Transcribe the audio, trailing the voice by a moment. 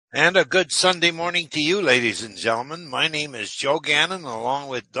And a good Sunday morning to you, ladies and gentlemen. My name is Joe Gannon, along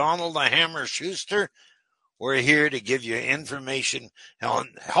with Donald the Hammer Schuster. We're here to give you information and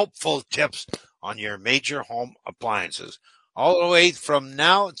helpful tips on your major home appliances. All the way from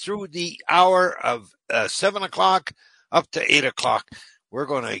now through the hour of 7 o'clock up to 8 o'clock, we're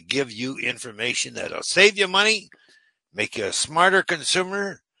going to give you information that'll save you money, make you a smarter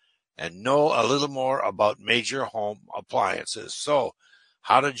consumer, and know a little more about major home appliances. So,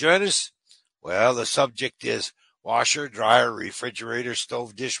 how to join us? Well, the subject is washer, dryer, refrigerator,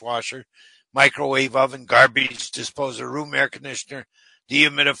 stove, dishwasher, microwave oven, garbage disposal, room air conditioner,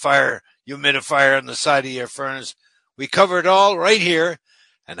 dehumidifier, humidifier on the side of your furnace. We cover it all right here.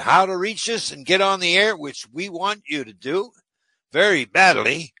 And how to reach us and get on the air, which we want you to do very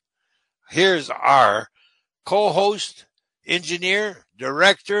badly. Here's our co-host, engineer,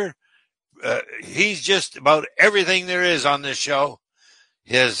 director. He's just about everything there is on this show.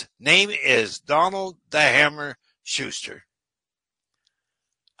 His name is Donald the Hammer Schuster.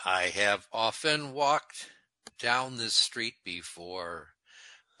 I have often walked down this street before,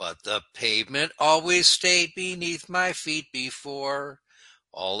 but the pavement always stayed beneath my feet before.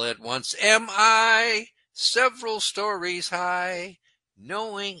 All at once am I several stories high,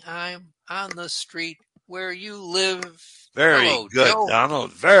 knowing I'm on the street where you live. Very Hello, good, Joe.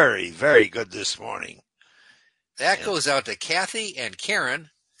 Donald. Very, very good this morning. That goes out to Kathy and Karen,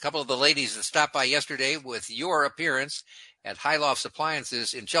 a couple of the ladies that stopped by yesterday with your appearance at High Lofts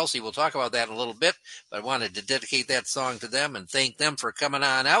Appliances in Chelsea. We'll talk about that in a little bit, but I wanted to dedicate that song to them and thank them for coming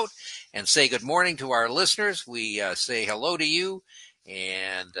on out and say good morning to our listeners. We say hello to you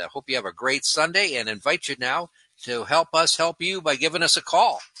and hope you have a great Sunday and invite you now to help us help you by giving us a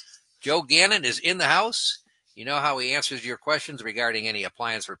call. Joe Gannon is in the house. You know how he answers your questions regarding any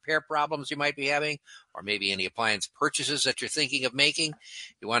appliance repair problems you might be having, or maybe any appliance purchases that you're thinking of making.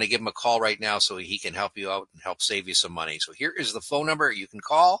 You want to give him a call right now so he can help you out and help save you some money. So here is the phone number you can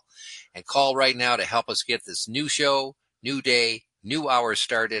call, and call right now to help us get this new show, new day, new hour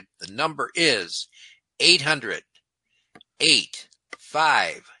started. The number is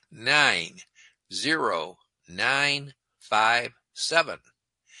 800-859-0957.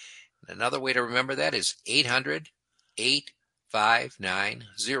 Another way to remember that is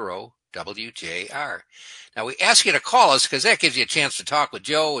 800-859-0WJR. Now, we ask you to call us because that gives you a chance to talk with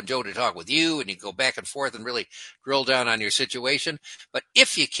Joe and Joe to talk with you, and you go back and forth and really drill down on your situation. But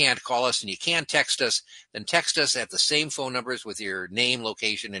if you can't call us and you can text us, then text us at the same phone numbers with your name,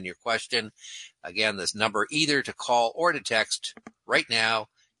 location, and your question. Again, this number either to call or to text right now,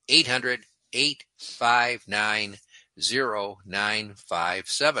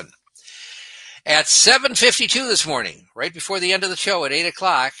 800-859-0957. At 7:52 this morning, right before the end of the show at 8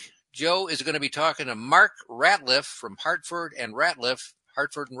 o'clock, Joe is going to be talking to Mark Ratliff from Hartford and Ratliff.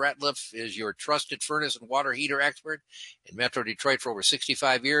 Hartford and Ratliff is your trusted furnace and water heater expert in Metro Detroit for over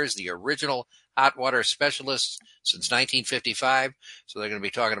 65 years, the original hot water specialist since 1955. So they're going to be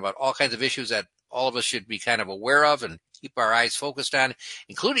talking about all kinds of issues that all of us should be kind of aware of and keep our eyes focused on,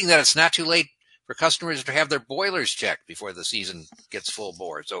 including that it's not too late for customers to have their boilers checked before the season gets full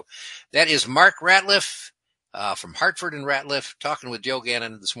bore. So that is Mark Ratliff from Hartford and Ratliff talking with Joe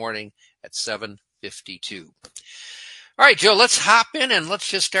Gannon this morning at 7:52. All right, Joe, let's hop in and let's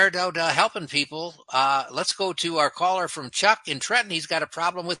just start out helping people. Let's go to our caller from Chuck in Trenton. He's got a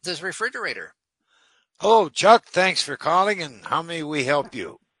problem with his refrigerator. Hello, Chuck. Thanks for calling, and how may we help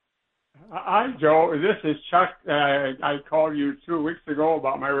you? Hi, Joe. This is Chuck. I called you 2 weeks ago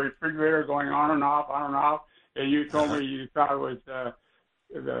about my refrigerator going on and off, and you told me you thought it was the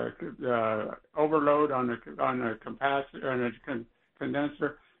overload on the capacitor and the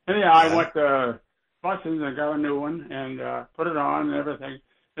condenser. Anyhow, I went to Buss's and got a new one and put it on and everything,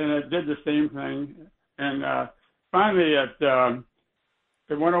 and it did the same thing. And finally, it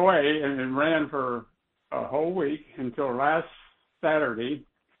went away and it ran for a whole week until last Saturday.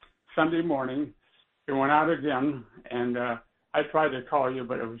 Sunday morning, it went out again, and I tried to call you,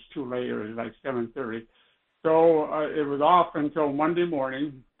 but it was too late. It was like 7:30. So it was off until Monday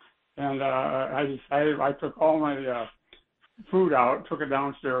morning, and I decided I took all my food out, took it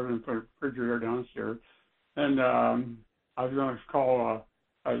downstairs and put the refrigerator downstairs, and I was going to call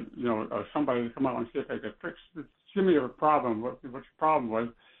somebody to come out and see if they could give me a problem, what the problem was.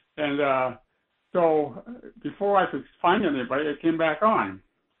 And so before I could find anybody, it came back on.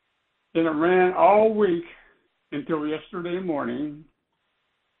 And it ran all week until yesterday morning.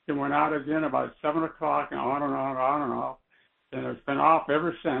 It went out again about 7 o'clock and on and on and on and off. And it's been off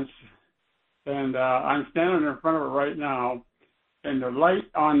ever since. And I'm standing in front of it right now. And the light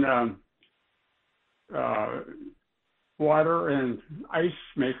on water and ice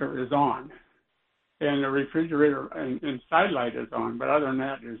maker is on, and the refrigerator and side light is on, but other than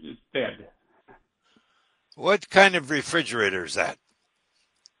that, it's dead. What kind of refrigerator is that?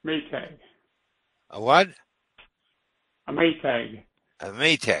 Maytag. A what? A Maytag. A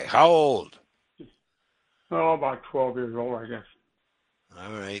Maytag. How old? Oh, about 12 years old, I guess.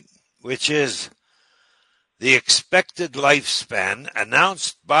 All right. Which is the expected lifespan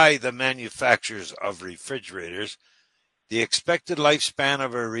announced by the manufacturers of refrigerators. The expected lifespan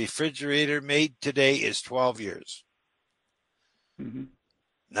of a refrigerator made today is 12 years. Mm-hmm.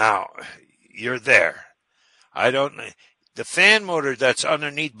 Now, you're there. I don't know. The fan motor that's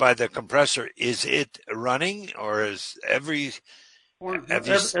underneath by the compressor, is it running, or is everything's off?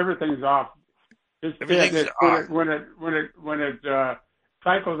 Everything's off. When it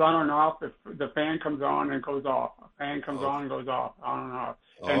cycles on and off, the fan comes on and goes off. The fan comes on and goes off, on and off.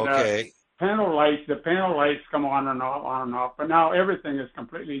 And, okay. The panel lights come on and off. But now everything is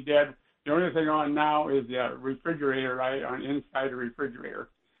completely dead. The only thing on now is the refrigerator, right, on inside the refrigerator.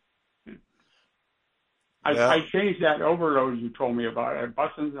 I changed that overload you told me about. At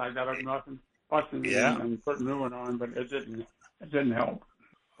Bussins, I got nothing. Bussins and put a new one on, but it didn't help.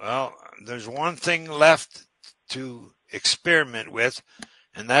 Well, there's one thing left to experiment with,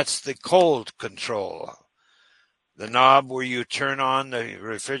 and that's the cold control. The knob where you turn on the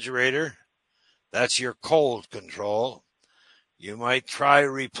refrigerator, that's your cold control. You might try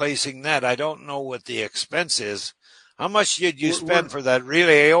replacing that. I don't know what the expense is. How much did you spend for that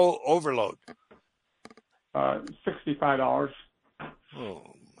relay overload? $65.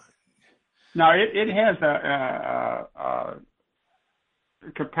 Oh. Now it has a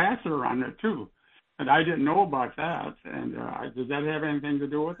capacitor on it too, and I didn't know about that. And does that have anything to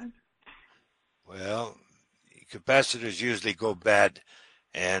do with it? Well, capacitors usually go bad,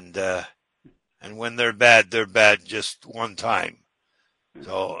 and when they're bad just one time.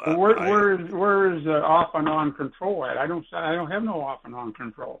 So where is off and on control at? I don't have no off and on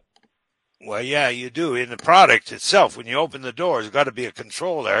control. Well, yeah, you do. In the product itself, when you open the door, there's got to be a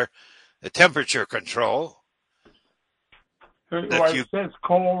control there, a temperature control. It says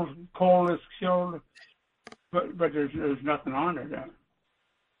coldest, chilled, but there's nothing on it. It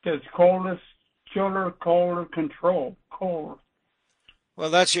says coldest, chiller, colder, control, cold. Well,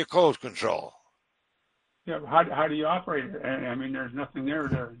 that's your cold control. Yeah, how do you operate it? I mean, there's nothing there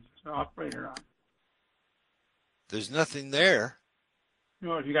to operate it on. There's nothing there.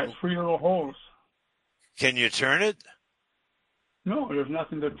 No, you got three little holes. Can you turn it? No, there's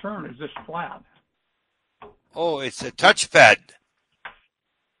nothing to turn. It's just flat. Oh, it's a touchpad.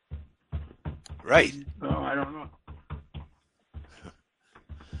 Right. No, I don't know.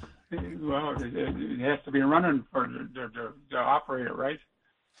 Well, it has to be running for the operator, right?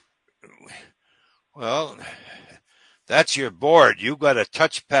 Well, that's your board. You've got a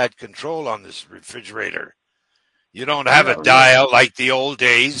touchpad control on this refrigerator. You don't have a dial like the old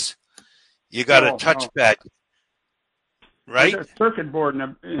days. You got a touchpad, right? There's a circuit board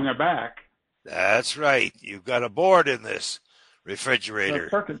in the back. That's right. You've got a board in this refrigerator. A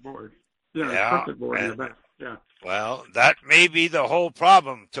circuit board. Yeah, a circuit board in the back. Yeah. Well, that may be the whole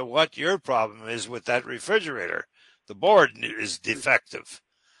problem to what your problem is with that refrigerator. The board is defective.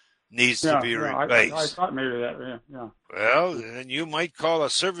 Needs to be replaced. I thought maybe that, yeah. Well, then you might call a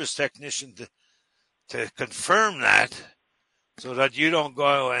service technician to confirm that, so that you don't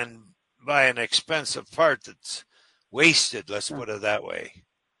go and buy an expensive part that's wasted, let's put it that way.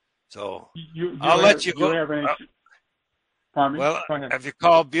 So I'll let you go. Well, have you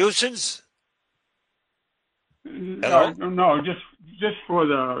called Buson's? No, just for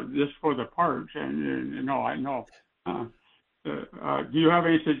the parts, and I know. Do you have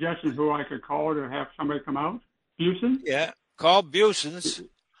any suggestions who I could call to have somebody come out? Buson? Yeah, call Buson's.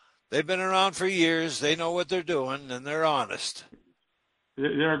 They've been around for years. They know what they're doing, and they're honest.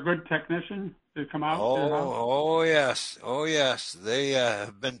 They're a good technician to come out? Oh, yes. Oh, yes. They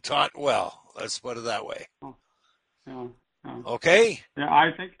have been taught well. Let's put it that way. Oh, yeah. Okay? Yeah,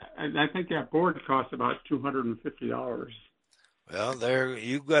 I think that board costs about $250. Well,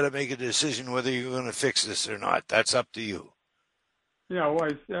 you've got to make a decision whether you're going to fix this or not. That's up to you. Yeah, well,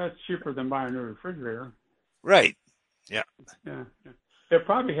 that's cheaper than buying a new refrigerator. Right. Yeah. Yeah. They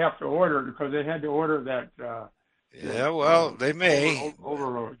probably have to order it because they had to order that. They may.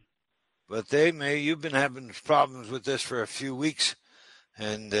 Overload. But they may. You've been having problems with this for a few weeks,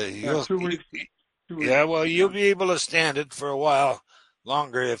 and 2 weeks. Yeah, well, you'll be able to stand it for a while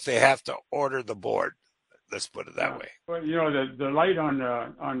longer if they have to order the board. Let's put it that way. Well, the light on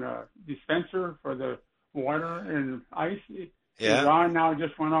the dispenser for the water and ice, It's on now,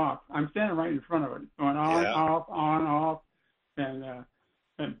 just went off. I'm standing right in front of it. Going on, off, on, off,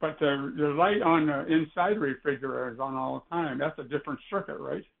 but the light on the inside refrigerator is on all the time. That's a different circuit,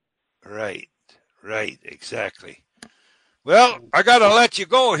 right? Right, exactly. Well, I got to let you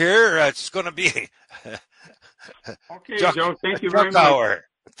go here. It's going to be okay, Joe. Thank you very much. Hour.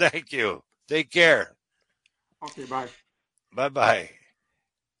 Thank you. Take care. Okay, bye. Bye-bye.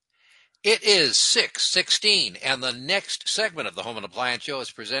 It is 6:16, and the next segment of the Home and Appliance Show is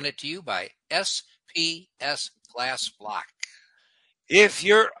presented to you by SPS Glass Block. If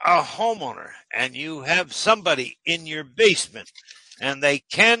you're a homeowner and you have somebody in your basement and they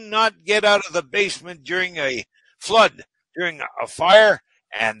cannot get out of the basement during a flood, during a fire,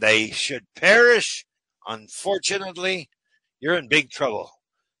 and they should perish, unfortunately, you're in big trouble.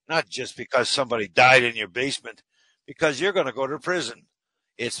 Not just because somebody died in your basement, because you're going to go to prison.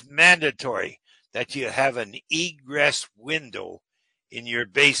 It's mandatory that you have an egress window in your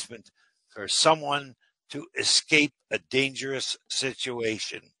basement for someone to escape a dangerous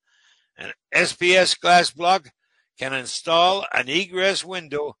situation. An SPS Glass Block can install an egress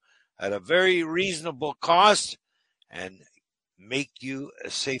window at a very reasonable cost and make you a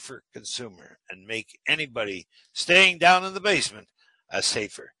safer consumer and make anybody staying down in the basement a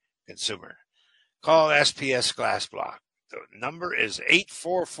safer consumer. Call SPS Glass Block. The number is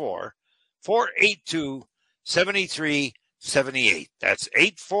 844-482-7378. That's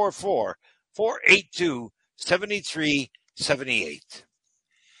 844-482-7378.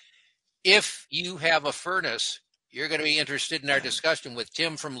 If you have a furnace, you're going to be interested in our discussion with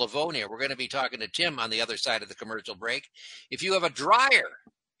Tim from Livonia. We're going to be talking to Tim on the other side of the commercial break. If you have a dryer,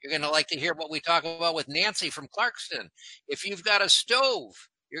 you're going to like to hear what we talk about with Nancy from Clarkston. If you've got a stove,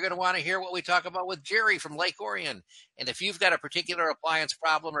 you're going to want to hear what we talk about with Jerry from Lake Orion. And if you've got a particular appliance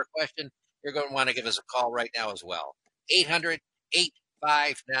problem or question, you're going to want to give us a call right now as well.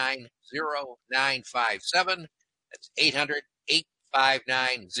 800-859-0957. That's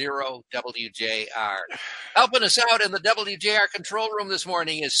 800-859-0WJR. Helping us out in the WJR control room this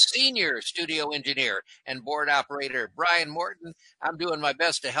morning is senior studio engineer and board operator Brian Morton. I'm doing my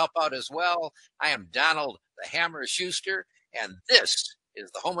best to help out as well. I am Donald the Hammer Schuster, and this is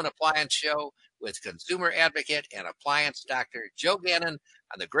the Home and Appliance Show with consumer advocate and appliance doctor Joe Gagnon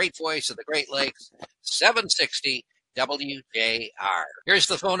on the great voice of the Great Lakes, 760 WJR. Here's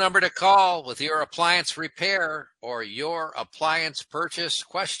the phone number to call with your appliance repair or your appliance purchase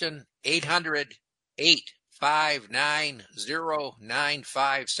question,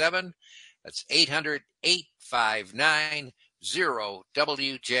 800-859-0957. That's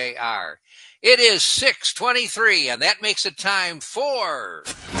 800-859-0WJR. It is 6:23, and that makes it time for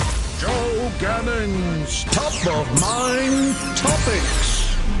Joe Gannon's Top of Mind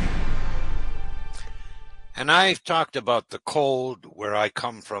Topics. And I've talked about the cold where I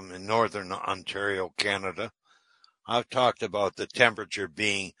come from in northern Ontario, Canada. I've talked about the temperature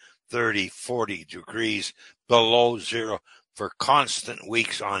being 30, 40 degrees below zero for constant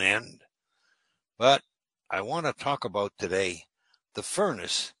weeks on end. But I want to talk about today the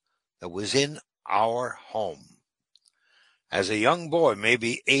furnace that was in our home. As a young boy,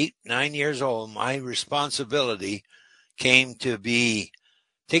 maybe 8, 9 years old, my responsibility came to be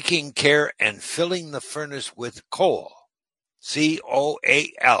taking care and filling the furnace with coal.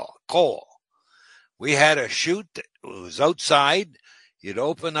 C-O-A-L, coal. We had a chute that was outside. You'd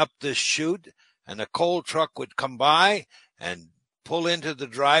open up this chute, and a coal truck would come by and pull into the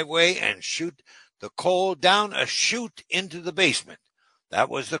driveway and shoot the coal down a chute into the basement. That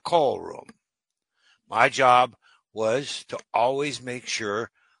was the coal room. My job was to always make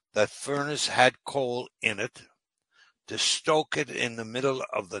sure that furnace had coal in it, to stoke it in the middle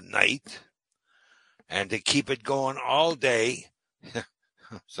of the night, and to keep it going all day.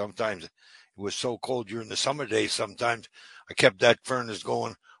 Sometimes it was so cold during the summer days, sometimes I kept that furnace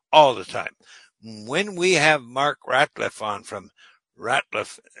going all the time. When we have Mark Ratliff on from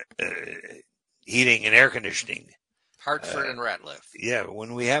Ratliff Heating and Air Conditioning, Hartford and Ratliff. Yeah,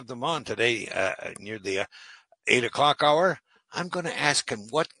 when we have them on today near the 8 o'clock hour, I'm going to ask him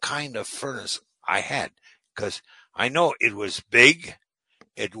what kind of furnace I had, because I know it was big,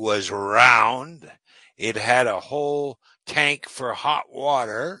 it was round, it had a whole tank for hot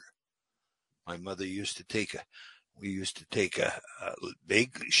water. My mother used to take a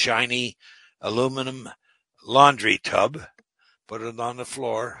big, shiny aluminum laundry tub, put it on the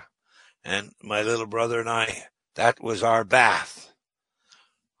floor, and my little brother and I, that was our bath.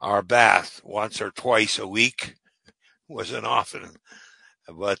 Our bath once or twice a week. Wasn't often.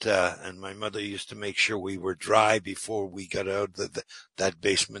 But, and my mother used to make sure we were dry before we got out of that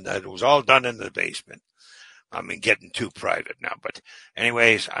basement. That was all done in the basement. I mean, getting too private now. But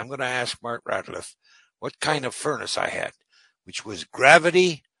anyways, I'm going to ask Mark Ratliff what kind of furnace I had, which was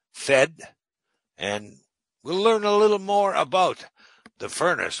gravity fed. And we'll learn a little more about the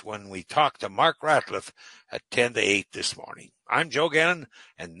furnace when we talk to Mark Ratliff at 10 to 8 this morning. I'm Joe Gannon,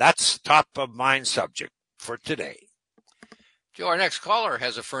 and that's top of mind subject for today. Joe, our next caller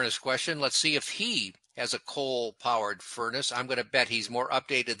has a furnace question. Let's see if he has a coal-powered furnace. I'm going to bet he's more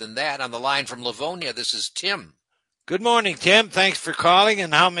updated than that. On the line from Livonia, this is Tim. Good morning, Tim. Thanks for calling,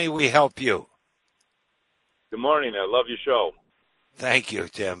 and how may we help you? Good morning. I love your show. Thank you,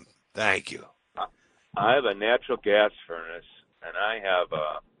 Tim. Thank you. I have a natural gas furnace, and I have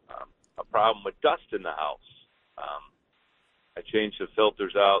a problem with dust in the house. I change the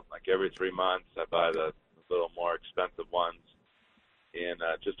filters out like every 3 months. I buy the little more expensive ones. And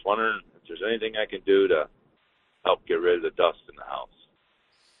just wondering if there's anything I can do to help get rid of the dust in the house.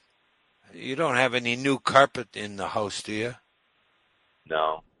 You don't have any new carpet in the house, do you?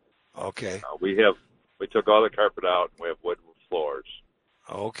 No. Okay. We took all the carpet out, and we have wood floors.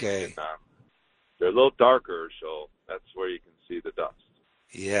 Okay. And, they're a little darker, so that's where you can see the dust.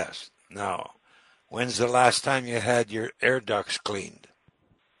 Yes. Now, when's the last time you had your air ducts cleaned?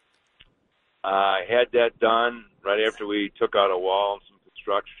 I had that done right after we took out a wall and some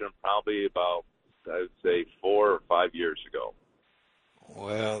construction, probably about, I would say, 4 or 5 years ago.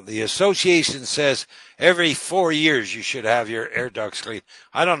 Well, the association says every 4 years you should have your air ducts cleaned.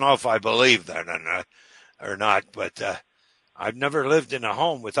 I don't know if I believe that or not, but I've never lived in a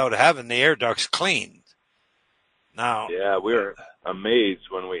home without having the air ducts cleaned. Now, yeah, we were amazed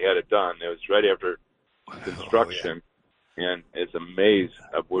when we had it done. It was right after construction, and it's amazed.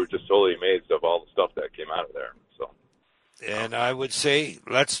 We're just totally amazed of all the stuff that came out of there. So, and I would say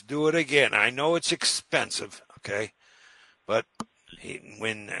let's do it again. I know it's expensive, okay, but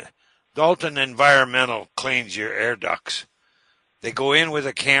when Dalton Environmental cleans your air ducts, they go in with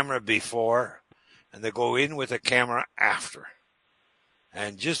a camera before and they go in with a camera after.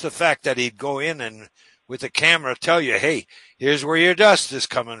 And just the fact that he'd go in and with the camera tell you, hey, here's where your dust is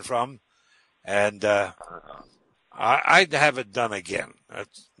coming from. And I'd have it done again.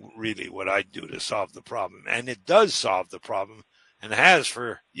 That's really what I'd do to solve the problem. And it does solve the problem and has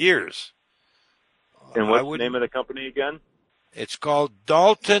for years. And what's the name of the company again? It's called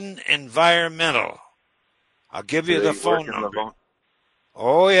Dalton Environmental. I'll give you the phone number.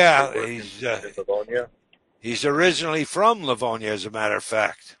 Oh, yeah. He's originally from Livonia, as a matter of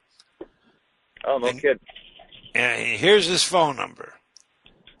fact. Oh, no kidding. And here's his phone number.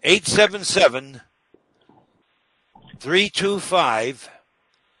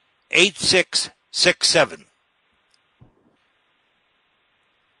 877-325-8667.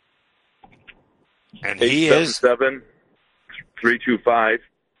 And he is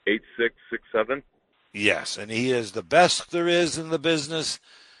 877-325-8667. Yes, and he is the best there is in the business.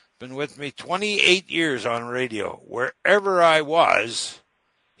 Been with me 28 years on radio. Wherever I was,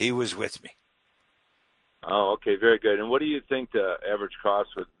 he was with me. Oh, okay, very good. And what do you think the average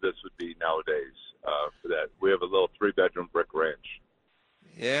cost of this would be nowadays for that? We have a little 3-bedroom brick ranch.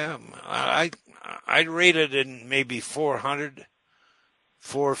 Yeah, I'd rate it in maybe 400,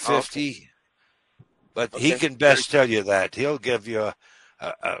 450. Okay. But he can best tell you that. He'll give you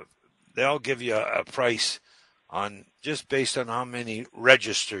they'll give you a price on just based on how many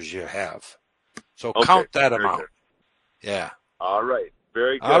registers you have. So count that amount. Good. Yeah. All right.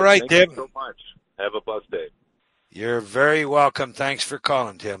 Very good. All right, Thank Tim. you so much. Have a blessed day. You're very welcome. Thanks for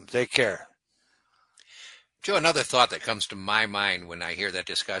calling, Tim. Take care. Joe, another thought that comes to my mind when I hear that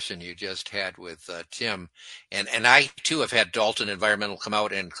discussion you just had with Tim, and I too have had Dalton Environmental come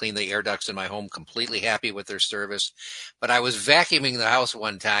out and clean the air ducts in my home, completely happy with their service. But I was vacuuming the house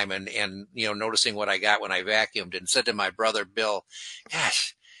one time and noticing what I got when I vacuumed, and said to my brother Bill,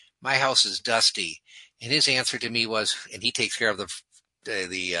 gosh, my house is dusty. And his answer to me was, and he takes care of the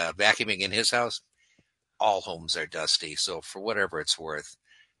vacuuming in his house, all homes are dusty. So for whatever it's worth,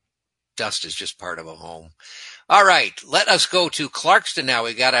 dust is just part of a home. All right, let us go to Clarkston now.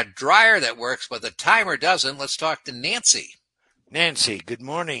 We got a dryer that works, but the timer doesn't. Let's talk to Nancy. Nancy, good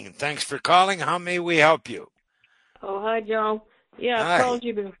morning. Thanks for calling. How may we help you? Oh, hi, Joe. Yeah, Hi. I've called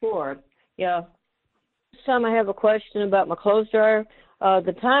you before. Yeah. This time I have a question about my clothes dryer.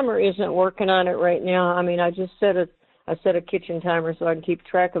 The timer isn't working on it right now. I mean, I just set a kitchen timer so I can keep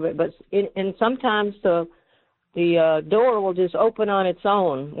track of it. But and sometimes the door will just open on its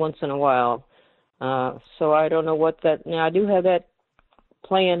own once in a while. So I don't know what that. Now I do have that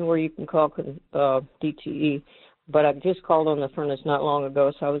plan where you can call DTE, but I just called on the furnace not long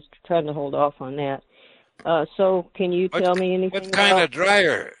ago, so I was trying to hold off on that. So can you tell me anything? What kind of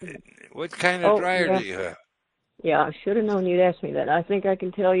dryer? What kind of dryer do you have? Yeah, I should have known you'd ask me that. I think I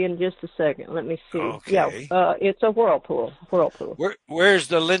can tell you in just a second. Let me see. Okay. Yeah, it's a Whirlpool. Where's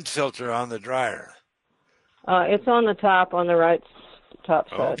the lint filter on the dryer? It's on the top, on the right top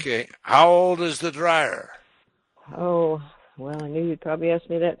side. Okay. How old is the dryer? Oh, well, I knew you'd probably ask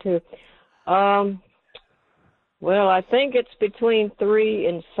me that too. Well, I think it's between 3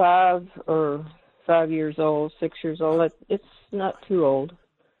 and 5, or 5 years old, 6 years old. It's not too old.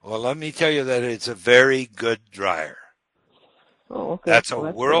 Well, let me tell you that it's a very good dryer. Oh, okay. That's a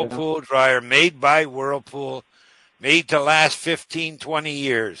Whirlpool dryer made by Whirlpool, made to last 15, 20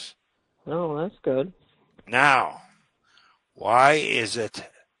 years. Oh, that's good. Now, why is it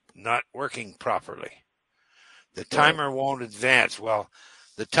not working properly? The timer won't advance. Well,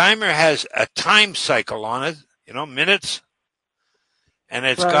 the timer has a time cycle on it, minutes, and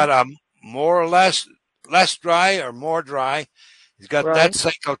it's got a more or less dry or more dry. It's got that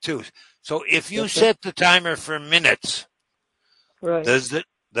cycle too. So if you set the timer for minutes, does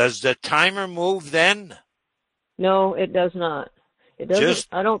the timer move then? No, it does not. It doesn't.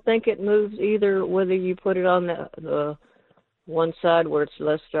 I don't think it moves either. Whether you put it on the one side where it's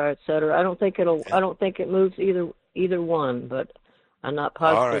less dry, etc. I don't think it moves either one. But I'm not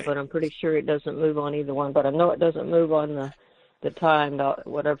positive. But I'm pretty sure it doesn't move on either one. But I know it doesn't move on the time,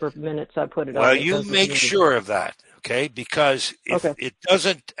 whatever minutes I put it on. Well, you make sure of that, okay? Because if it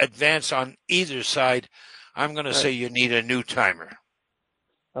doesn't advance on either side, I'm going to say you need a new timer.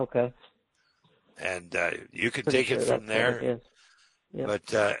 Okay. And you can take it from there. Yep.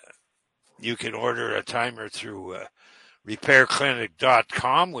 But you can order a timer through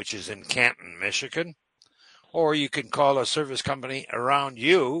repairclinic.com, which is in Canton, Michigan. Or you can call a service company around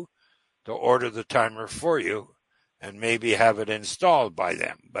you to order the timer for you and maybe have it installed by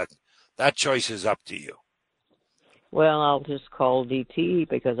them. But that choice is up to you. Well, I'll just call DT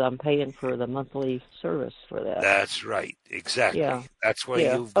because I'm paying for the monthly service for that. That's right. Exactly. Yeah. That's why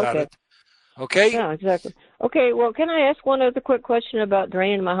you've got it. Okay? Yeah, exactly. Okay, well, can I ask one other quick question about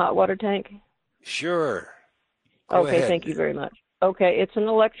draining my hot water tank? Sure. Go ahead. Thank you very much. Okay, it's an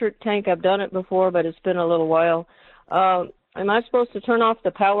electric tank. I've done it before, but it's been a little while. Am I supposed to turn off the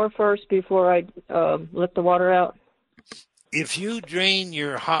power first before I let the water out? If you drain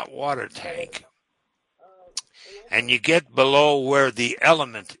your hot water tank and you get below where the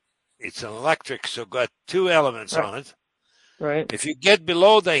element, it's an electric, so got two elements on it. Right. If you get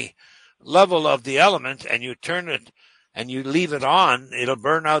below the level of the element and you turn it and you leave it on, it'll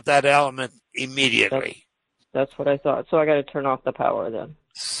burn out that element immediately. That's what I thought. So I got to turn off the power then.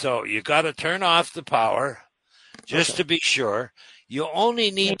 So you got to turn off the power just to be sure. You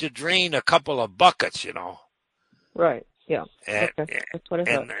only need to drain a couple of buckets, Right. Yeah. And, that's what I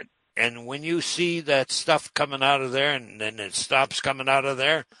thought. And when you see that stuff coming out of there and then it stops coming out of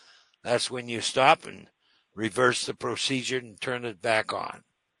there, that's when you stop and reverse the procedure and turn it back on.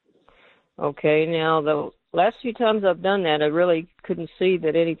 Okay. Now, the last few times I've done that, I really couldn't see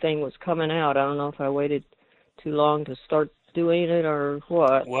that anything was coming out. I don't know if I waited too long to start doing it or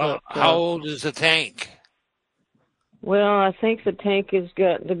what. Well, how old is the tank? Well, I think the tank has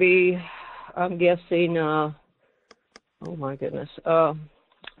got to be, I'm guessing, oh my goodness, I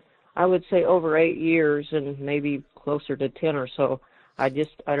would say over 8 years and maybe closer to 10 or so. I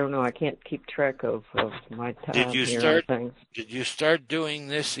don't know. I can't keep track of my time. Did you start doing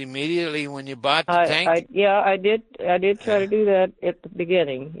this immediately when you bought the tank? I did try to do that at the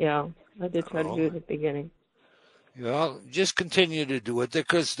beginning. Yeah, I did try to do it at the beginning. Well, just continue to do it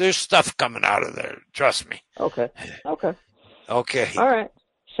because there's stuff coming out of there. Trust me. Okay. Okay. All right.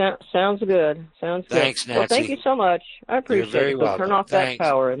 Sounds good. Thanks, Nancy. Well, thank you so much. I appreciate it. You're very welcome. Turn off that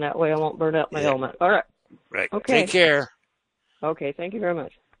power, and that way I won't burn out my element. All right. Right. Okay. Take care. Okay. Thank you very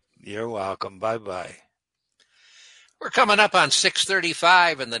much. You're welcome. Bye-bye. We're coming up on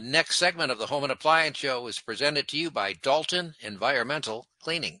 6:35, and the next segment of the Home and Appliance Show is presented to you by Dalton Environmental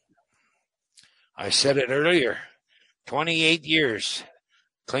Cleaning. I said it earlier. 28 years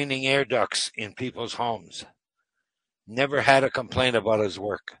cleaning air ducts in people's homes. Never had a complaint about his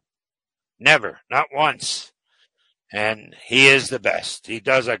work. Never. Not once. And he is the best. He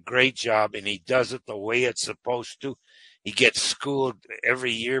does a great job, and he does it the way it's supposed to. He gets schooled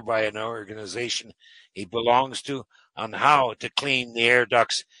every year by an organization he belongs to on how to clean the air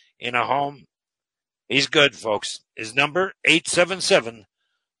ducts in a home. He's good, folks. His number,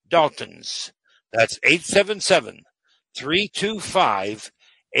 877-DALTONS. That's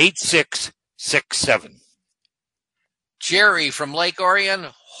 877-325-8667. Jerry from Lake Orion,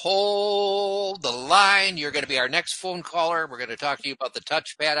 hold the line. You're going to be our next phone caller. We're going to talk to you about the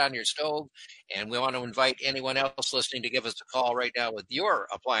touchpad on your stove, and we want to invite anyone else listening to give us a call right now with your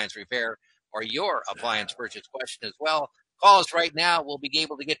appliance repair. or your appliance purchase question as well. Call us right now. We'll be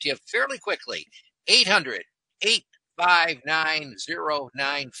able to get to you fairly quickly.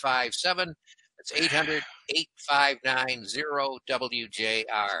 800-859-0957. That's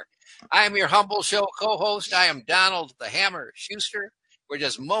 800-859-0WJR. I am your humble show co-host. I am Donald the Hammer Schuster. We're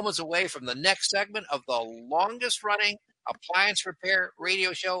just moments away from the next segment of the longest running appliance repair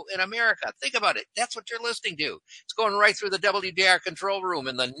radio show in America. Think about it. That's what you're listening to. It's going right through the WJR control room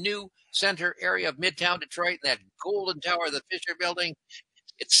in the new center area of Midtown Detroit in that golden tower of the Fisher Building.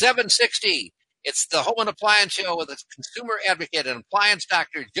 It's 760. It's the Home and Appliance Show with a consumer advocate and appliance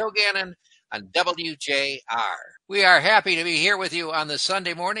doctor, Joe Gagnon, on WJR. We are happy to be here with you on this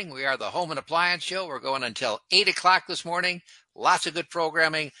Sunday morning. We are the Home and Appliance Show. We're going until 8 o'clock this morning. Lots of good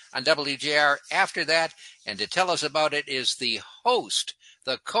programming on WJR after that. And to tell us about it is the host,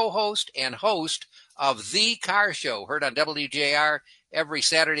 the co-host and host of The Car Show, heard on WJR every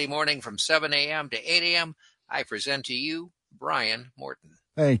Saturday morning from 7 a.m. to 8 a.m. I present to you Brian Morton.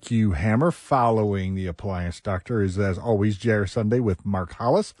 Thank you, Hammer. Following the Appliance Doctor is, as always, JR Sunday with Mark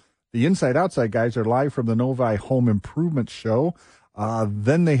Hollis. The Inside Outside guys are live from the Novi Home Improvement Show.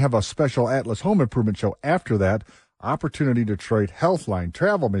 Then they have a special Atlas Home Improvement Show after that. Opportunity Detroit, Healthline,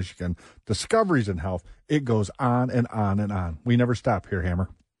 Travel Michigan, Discoveries in Health. It goes on and on and on. We never stop here, Hammer.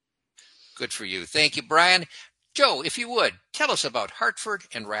 Good for you. Thank you, Brian. Joe, if you would, tell us about Hartford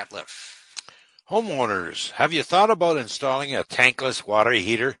and Ratliff. Homeowners, have you thought about installing a tankless water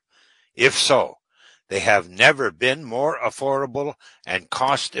heater? If so, they have never been more affordable and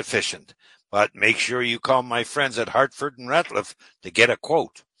cost efficient. But make sure you call my friends at Hartford and Ratliff to get a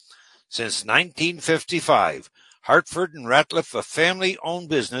quote. Since 1955, Hartford and Ratliff, a family-owned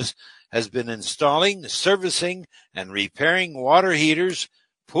business, has been installing, servicing, and repairing water heaters,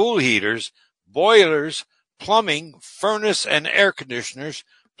 pool heaters, boilers, plumbing, furnace, and air conditioners.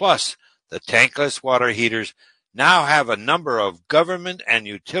 Plus, the tankless water heaters now have a number of government and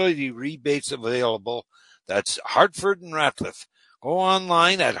utility rebates available. That's Hartford and Ratliff. Go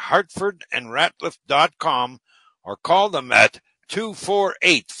online at hartfordandratliff.com or call them at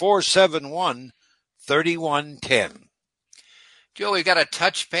 248-471-3110. Joe, we've got a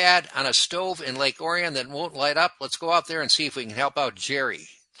touchpad on a stove in Lake Orion that won't light up. Let's go out there and see if we can help out Jerry.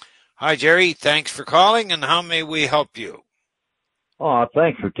 Hi, Jerry. Thanks for calling, and how may we help you? Oh,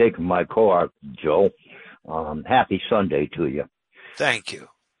 thanks for taking my call, Joe. Happy Sunday to you. Thank you.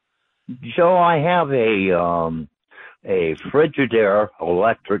 Joe, I have a Frigidaire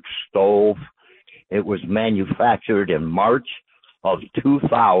electric stove. It was manufactured in March of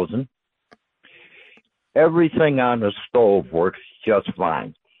 2000. Everything on the stove works just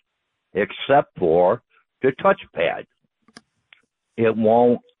fine, except for the touchpad. It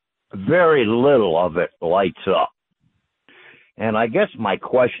won't, very little of it lights up. And I guess my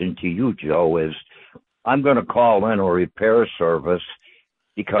question to you, Joe, is I'm going to call in a repair service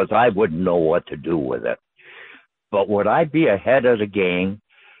because I wouldn't know what to do with it. But would I be ahead of the game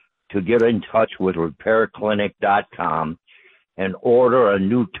to get in touch with repairclinic.com and order a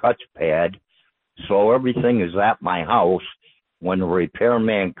new touchpad so everything is at my house when the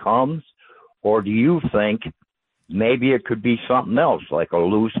repairman comes? Or do you think maybe it could be something else, like a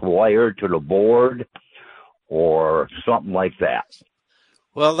loose wire to the board or something like that?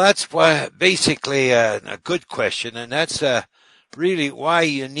 Well, that's basically a good question, and that's really why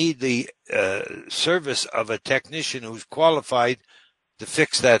you need the service of a technician who's qualified to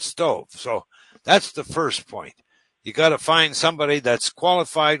fix that stove. So that's the first point. You got to find somebody that's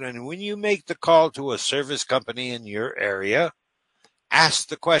qualified, and when you make the call to a service company in your area, ask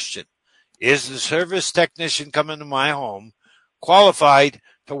the question, is the service technician coming to my home qualified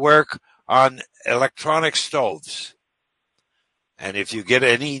to work on electronic stoves? And if you get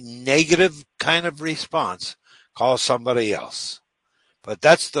any negative kind of response, call somebody else. But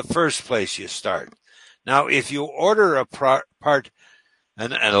that's the first place you start. Now, if you order a part,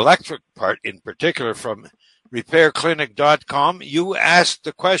 an electric part in particular from repairclinic.com, you ask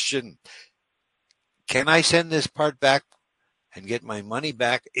the question, can I send this part back and get my money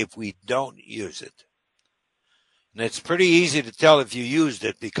back if we don't use it? And it's pretty easy to tell if you used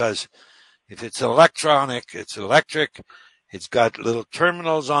it, because if it's electronic, it's electric, it's got little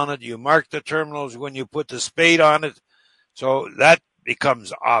terminals on it. You mark the terminals when you put the spade on it. So that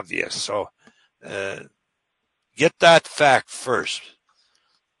becomes obvious. So get that fact first.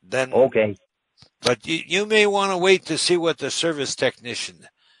 Then okay. But you may want to wait to see what the service technician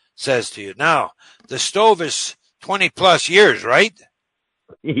says to you. Now, the stove is 20 plus years, right?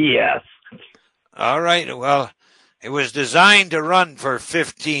 Yes. All right. Well, it was designed to run for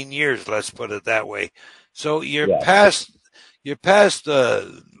 15 years, let's put it that way. So you're past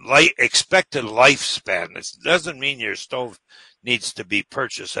expected lifespan. It doesn't mean your stove needs to be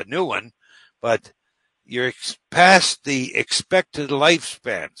purchased, a new one, but you're past the expected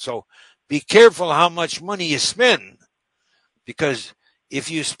lifespan. So be careful how much money you spend, because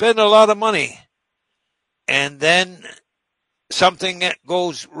if you spend a lot of money and then something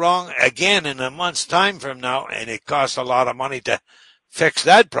goes wrong again in a month's time from now, and it costs a lot of money to fix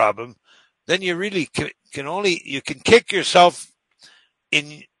that problem, then you really you can kick yourself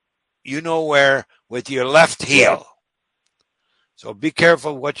in where with your left heel. So be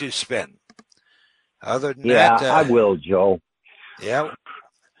careful what you spend. Other than that, I will, Joe. Yeah.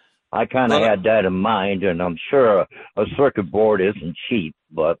 I kind of had that in mind, and I'm sure a circuit board isn't cheap,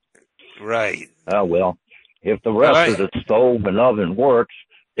 but right. Well, if the rest of the stove and oven works,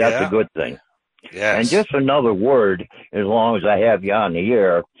 that's a good thing. Yes. And just another word, as long as I have you on the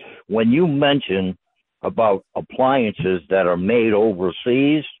air, when you mention about appliances that are made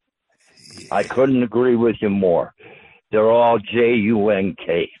overseas, I couldn't agree with you more. They're all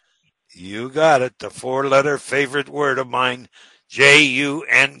J-U-N-K. You got it. The 4-letter favorite word of mine,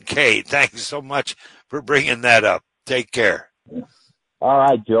 J-U-N-K. Thanks so much for bringing that up. Take care. All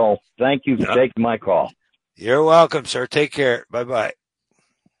right, Joe. Thank you for taking my call. You're welcome, sir. Take care. Bye-bye.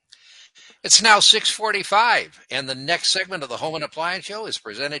 It's now 6:45, and the next segment of the Home and Appliance Show is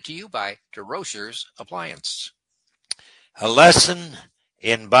presented to you by DeRocher's Appliance. A lesson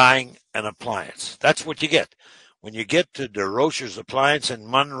in buying an appliance. That's what you get when you get to DeRocher's Appliance in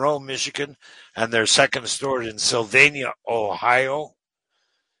Monroe, Michigan, and their second store in Sylvania, Ohio.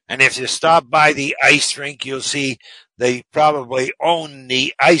 And if you stop by the ice rink, you'll see they probably own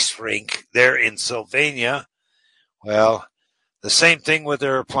the ice rink there in Sylvania. Well, the same thing with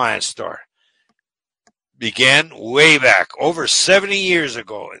their appliance store. Began way back, over 70 years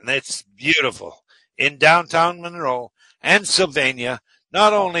ago, and it's beautiful. In downtown Monroe and Sylvania,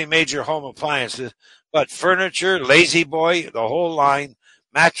 not only major home appliances, but furniture, Lazy Boy, the whole line,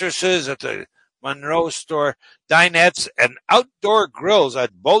 mattresses at the Monroe store, dinettes, and outdoor grills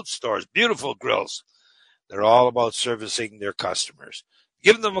at both stores, beautiful grills. They're all about servicing their customers.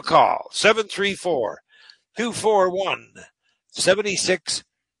 Give them a call, 734-241-7626.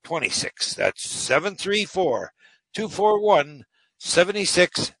 That's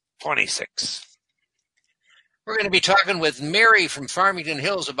 734-241-7626. We're going to be talking with Mary from Farmington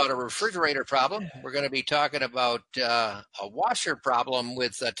Hills about a refrigerator problem. We're going to be talking about a washer problem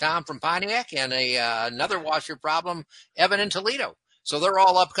with Tom from Pontiac, and another washer problem, Evan in Toledo. So they're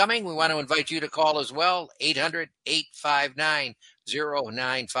all upcoming. We want to invite you to call as well,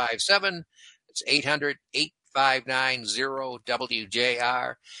 800-859-0957. It's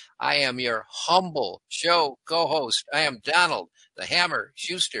 800-859-0WJR. I am your humble show co-host. I am Donald, the Hammer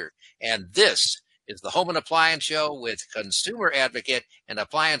Schuster, and this is the Home and Appliance Show with consumer advocate and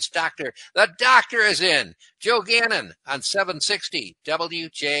appliance doctor. The doctor is in, Joe Gagnon on 760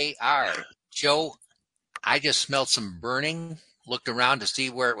 WJR. Joe, I just smelled some burning, looked around to see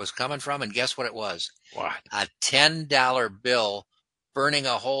where it was coming from, and guess what it was? What? A $10 bill burning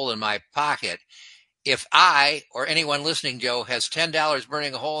a hole in my pocket. If I or anyone listening, Joe, has $10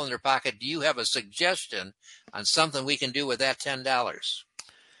 burning a hole in their pocket, do you have a suggestion on something we can do with that $10?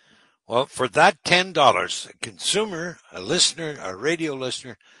 Well, for that $10, a consumer, a listener, a radio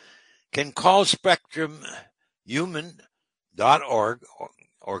listener, can call SpectrumHuman.org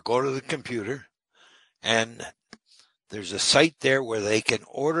or go to the computer, and there's a site there where they can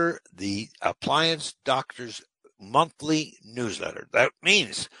order the Appliance Doctor's monthly newsletter. That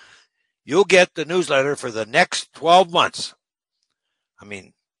means you'll get the newsletter for the next 12 months. I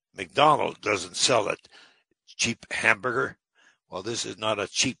mean, McDonald's doesn't sell a cheap hamburger. Well, this is not a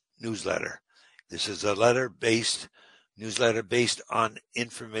cheap newsletter. This is a newsletter based on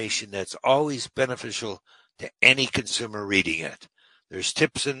information that's always beneficial to any consumer reading it. There's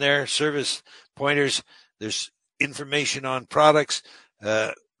tips in there, service pointers. There's information on products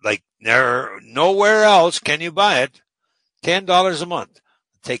like nowhere else can you buy it. $10 a month.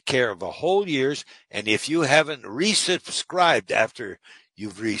 Take care of a whole year's. And if you haven't resubscribed after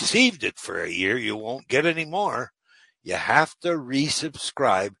you've received it for a year, you won't get any more. You have to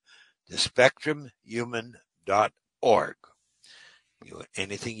resubscribe to SpectrumHuman.org.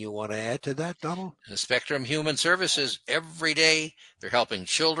 Anything you want to add to that, Donald? Spectrum Human Services, every day they're helping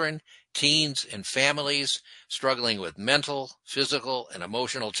children, teens, and families struggling with mental, physical, and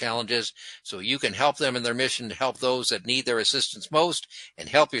emotional challenges, so you can help them in their mission to help those that need their assistance most and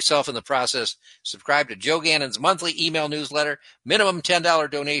help yourself in the process. Subscribe to Joe Gannon's monthly email newsletter. Minimum $10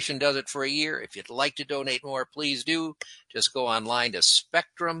 donation does it for a year. If you'd like to donate more, please do. Just go online to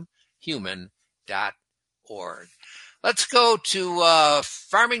SpectrumHuman.org. Let's go to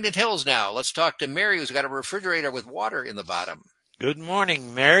Farmington Hills now. Let's talk to Mary, who's got a refrigerator with water in the bottom. Good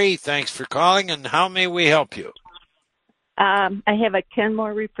morning, Mary. Thanks for calling, and how may we help you? I have a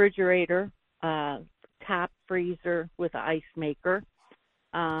Kenmore refrigerator, top freezer with an ice maker,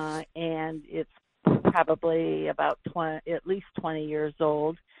 and it's probably about at least 20 years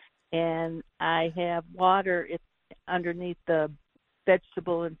old. And I have water underneath the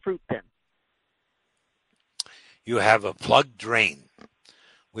vegetable and fruit bin. You have a plug drain,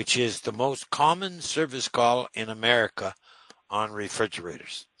 which is the most common service call in America on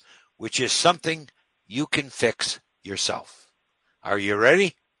refrigerators, which is something you can fix yourself. Are you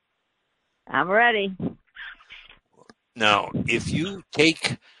ready? I'm ready. Now, if you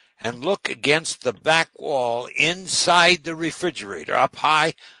take and look against the back wall inside the refrigerator, up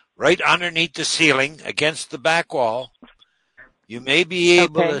high, right underneath the ceiling, against the back wall, you may be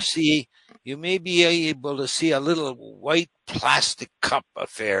able to see a little white plastic cup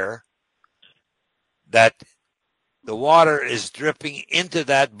affair that the water is dripping into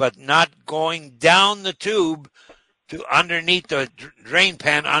that, but not going down the tube to underneath the drain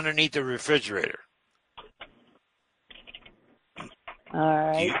pan underneath the refrigerator. All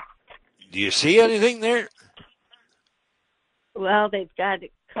right. Do you see anything there? Well, they've got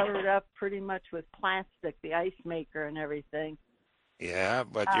it covered up pretty much with plastic, the ice maker and everything. Yeah,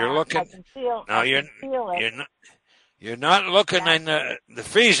 but you're looking. I can feel, Now you're not looking in the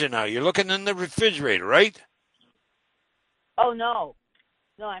freezer now. You're looking in the refrigerator, right? Oh no,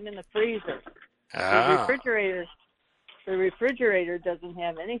 I'm in the freezer. Ah. The refrigerator doesn't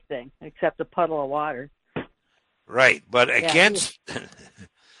have anything except a puddle of water. Right, but against.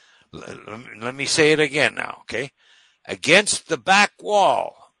 Let me say it again now, okay? Against the back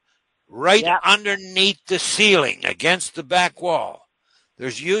wall, right underneath the ceiling, against the back wall,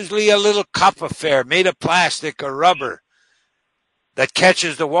 there's usually a little cup affair made of plastic or rubber that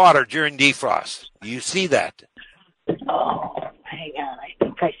catches the water during defrost. Do you see that? Oh, hang on. I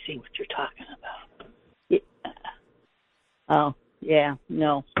think I see what you're talking about. Yeah. Oh, yeah.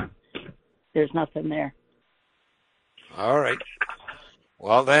 No, there's nothing there. All right.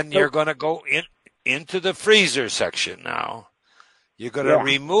 Well, then you're going to go into the freezer section now. You're going to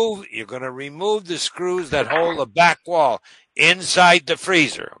remove the screws that hold the back wall inside the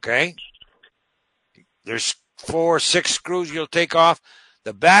freezer, okay? There's 4 or 6 screws you'll take off.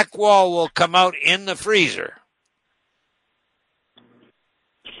 The back wall will come out in the freezer.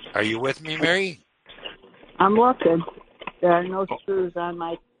 Are you with me, Mary? I'm looking. There are no screws on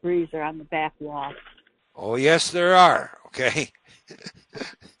my freezer on the back wall. Oh, yes, there are, okay?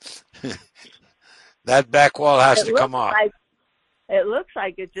 That back wall has to come off. It looks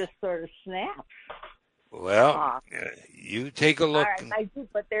like it just sort of snaps. Well, you take a look. All right, I do,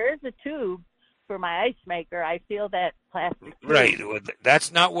 but there is a tube for my ice maker. I feel that plastic tube. Right.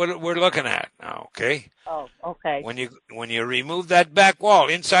 That's not what we're looking at now, okay? Oh, okay. When you remove that back wall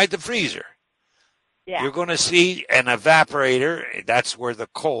inside the freezer, you're going to see an evaporator. That's where the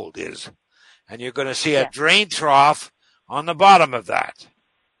cold is. And you're going to see a drain trough on the bottom of that.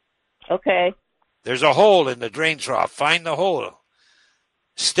 Okay. There's a hole in the drain trough. Find the hole.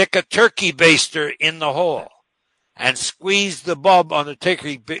 Stick a turkey baster in the hole and squeeze the bulb on the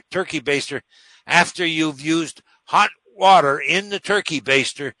turkey baster after you've used hot water in the turkey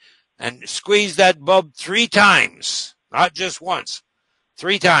baster, and squeeze that bulb 3 times, not just once,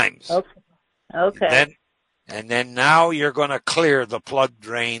 3 times. Okay. And then now you're going to clear the plug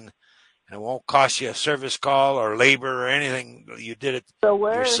drain. It won't cost you a service call or labor or anything. You did it yourself. So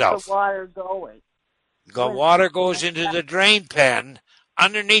where is the water going? The water goes into the drain pan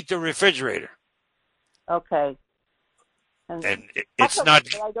underneath the refrigerator. Okay. And it's not.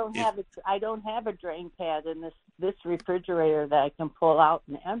 I don't have a drain pad in this refrigerator that I can pull out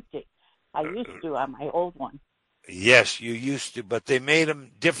and empty. I used to on my old one. Yes, you used to, but they made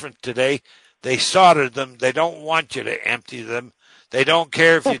them different today. They soldered them. They don't want you to empty them. They don't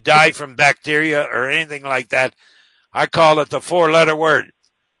care if you die from bacteria or anything like that. I call it the 4-letter word,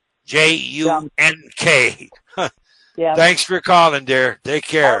 J-U-N-K. Yeah. Thanks for calling, dear. Take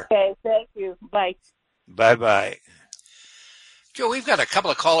care. Okay, thank you. Bye. Bye-bye. Joe, we've got a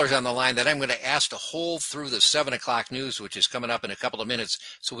couple of callers on the line that I'm going to ask to hold through the 7 o'clock news, which is coming up in a couple of minutes,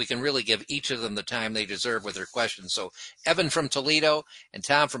 so we can really give each of them the time they deserve with their questions. So Evan from Toledo and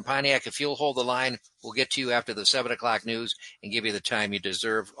Tom from Pontiac, if you'll hold the line, we'll get to you after the 7 o'clock news and give you the time you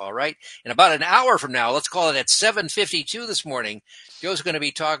deserve. All right. In about an hour from now, let's call it at 7:52 this morning, Joe's going to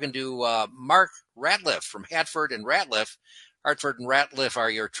be talking to Mark Ratliff from Hatford and Ratliff Hartford and Ratliff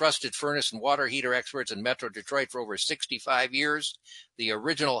are your trusted furnace and water heater experts in Metro Detroit for over 65 years. The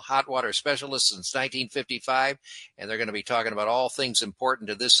original hot water specialists since 1955, and they're going to be talking about all things important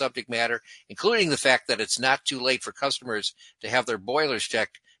to this subject matter, including the fact that it's not too late for customers to have their boilers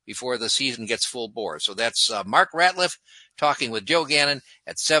checked before the season gets full bore. So that's Mark Ratliff talking with Joe Gagnon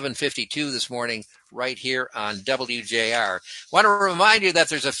at 7:52 this morning right here on WJR. Want to remind you that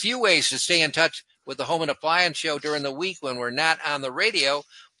there's a few ways to stay in touch with the Home and Appliance Show during the week when we're not on the radio.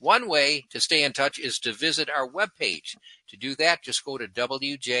 One way to stay in touch is to visit our webpage. To do that, just go to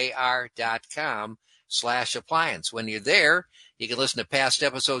WJR.com/appliance. When you're there, you can listen to past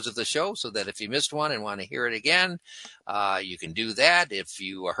episodes of the show so that if you missed one and want to hear it again, you can do that. If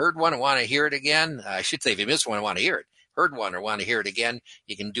you heard one and want to hear it again, I should say if you missed one and want to hear it, heard one or want to hear it again,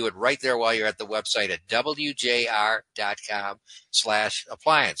 you can do it right there while you're at the website at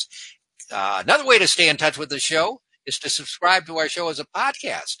WJR.com/appliance. Another way to stay in touch with the show is to subscribe to our show as a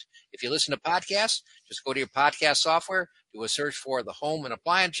podcast. If you listen to podcasts, just go to your podcast software, do a search for the Home and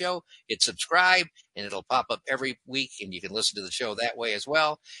Appliance Show, hit subscribe, and it'll pop up every week, and you can listen to the show that way as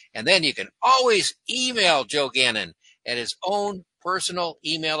well. And then you can always email Joe Gagnon at his own personal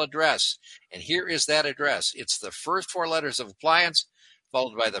email address. And here is that address. It's the first four letters of appliance,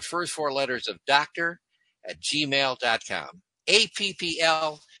 followed by the first four letters of doctor at gmail.com.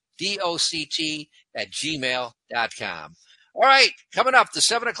 APPLDOCT@gmail.com. All right, coming up, the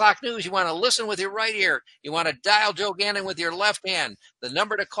 7 o'clock news. You want to listen with your right ear. You want to dial Joe Gagnon with your left hand. The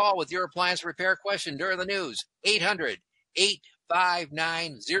number to call with your appliance repair question during the news,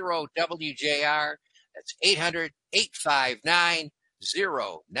 800-859-0WJR. That's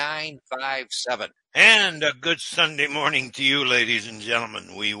 800-859-0957. And a good Sunday morning to you, ladies and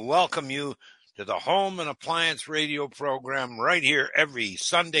gentlemen. We welcome you to the Home and Appliance Radio program right here every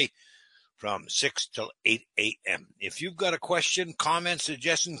Sunday from 6 till 8 a.m. If you've got a question, comment,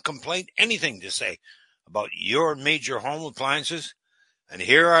 suggestion, complaint, anything to say about your major home appliances, and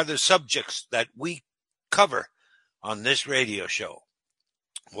here are the subjects that we cover on this radio show: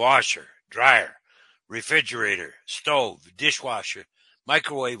 washer, dryer, refrigerator, stove, dishwasher,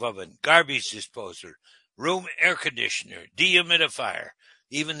 microwave oven, garbage disposer, room air conditioner, dehumidifier,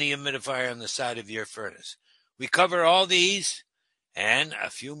 even the humidifier on the side of your furnace. We cover all these and a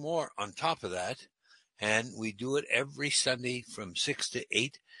few more on top of that, and we do it every Sunday from 6 to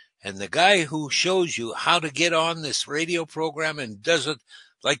 8. And the guy who shows you how to get on this radio program and does it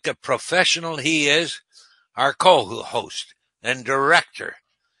like the professional he is, our co-host and director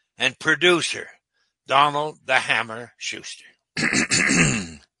and producer, Donald the Hammer Schuster.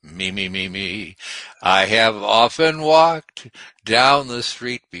 Me. I have often walked down the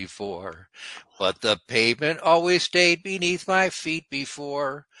street before, but the pavement always stayed beneath my feet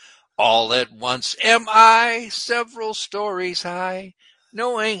before. All at once am I several stories high,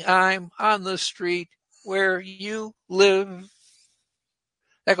 knowing I'm on the street where you live.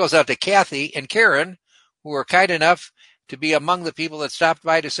 That goes out to Kathy and Karen, who were kind enough to be among the people that stopped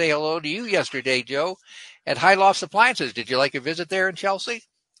by to say hello to you yesterday, Joe, at High Lofts Appliances. Did you like your visit there in Chelsea?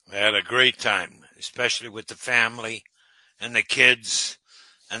 I had a great time, especially with the family and the kids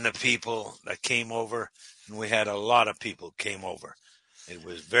and the people that came over. And we had a lot of people came over. It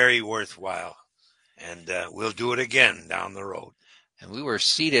was very worthwhile. And we'll do it again down the road. And we were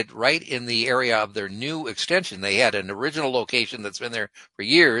seated right in the area of their new extension. They had an original location that's been there for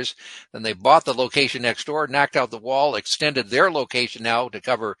years. Then they bought the location next door, knocked out the wall, extended their location now to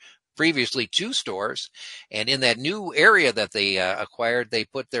cover previously 2 stores. And in that new area that they acquired, they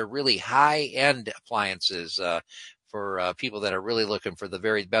put their really high-end appliances for people that are really looking for the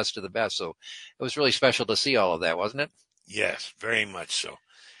very best of the best. So it was really special to see all of that, wasn't it? Yes, very much so.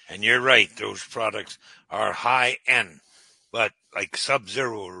 And you're right, those products are high-end. But like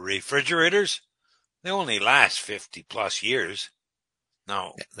Sub-Zero refrigerators, they only last 50-plus years.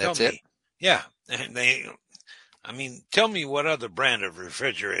 Now, that's it? Yeah. And tell me what other brand of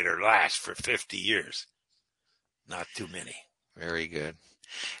refrigerator lasts for 50 years. Not too many. Very good.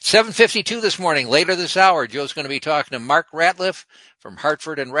 7:52 this morning. Later this hour, Joe's going to be talking to Mark Ratliff from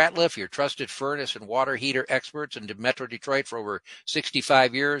Hartford and Ratliff, your trusted furnace and water heater experts in Metro Detroit for over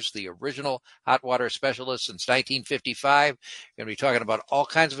 65 years, the original hot water specialist since 1955. We're going to be talking about all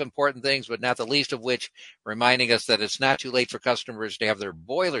kinds of important things, but not the least of which reminding us that it's not too late for customers to have their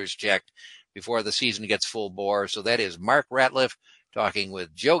boilers checked before the season gets full bore. So that is Mark Ratliff talking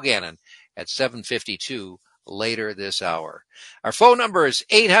with Joe Gagnon at 7:52 later this hour. Our phone number is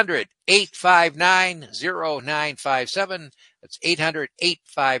 800-859-0957. That's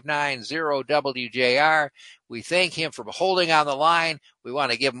 800-859-0WJR. We thank him for holding on the line. We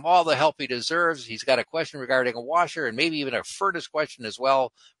want to give him all the help he deserves. He's got a question regarding a washer and maybe even a furnace question as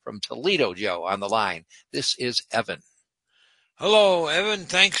well from Toledo, Joe, on the line. This is Evan. Hello, Evan.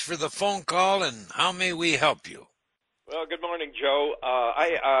 Thanks for the phone call, and how may we help you? Well, good morning, Joe.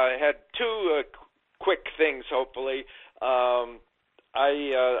 I had two quick things, hopefully. I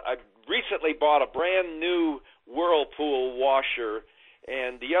recently bought a brand new Whirlpool washer,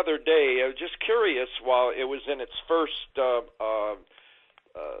 and the other day I was just curious while it was in its first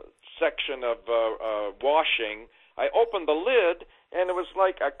section of washing. I opened the lid, and it was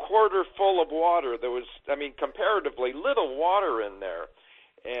like a quarter full of water. There was, comparatively little water in there.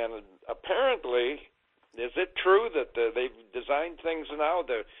 And apparently, is it true that they've designed things now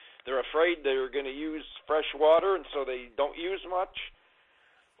that they're afraid they're going to use fresh water, and so they don't use much?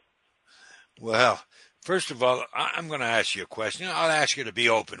 Well, first of all, I'm going to ask you a question. I'll ask you to be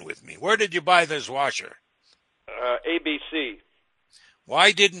open with me. Where did you buy this washer? ABC.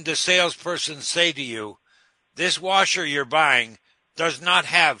 Why didn't the salesperson say to you, this washer you're buying does not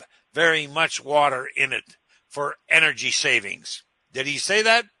have very much water in it for energy savings? Did he say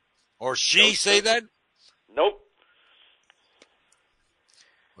that? Or she say that? Nope.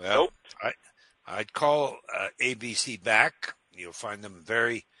 Well, nope. I'd call ABC back. You'll find them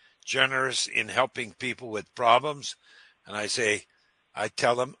very generous in helping people with problems. And I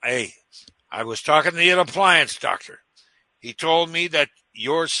tell them, hey, I was talking to the appliance doctor. He told me that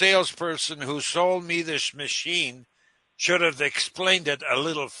your salesperson who sold me this machine should have explained it a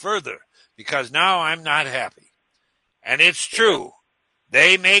little further, because now I'm not happy. And it's true.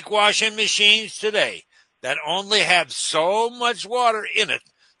 They make washing machines today that only have so much water in it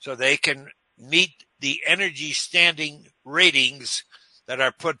so they can meet the energy standing ratings that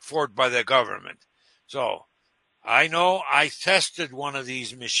are put forth by the government. So I know I tested one of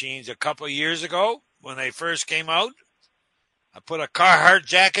these machines a couple of years ago when they first came out. I put a Carhartt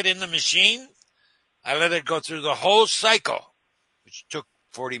jacket in the machine. I let it go through the whole cycle, which took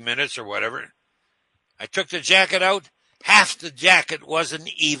 40 minutes or whatever. I took the jacket out. Half the jacket wasn't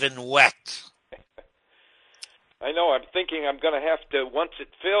even wet. I know. I'm thinking I'm going to have to, once it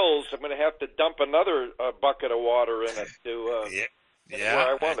fills, I'm going to have to dump another bucket of water in it to where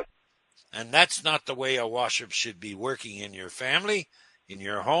I want it. And that's not the way a washer should be working in your family, in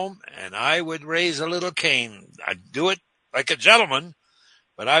your home. And I would raise a little Cain. I'd do it like a gentleman,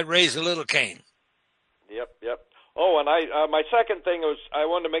 but I'd raise a little Cain. Yep. Oh, and my second thing was I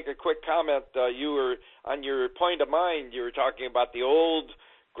wanted to make a quick comment. You were on your point of mind. You were talking about the old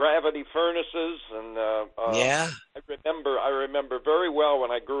gravity furnaces, and yeah. I remember very well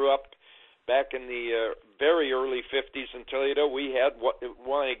when I grew up back in the very early 50s in Toledo. We had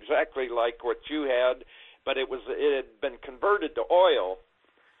one exactly like what you had, but it had been converted to oil.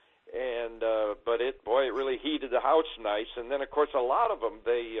 And but it really heated the house nice. And then, of course, a lot of them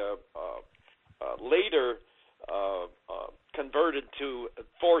they later converted to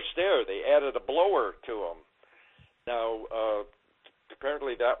forced air. They added a blower to them. Now,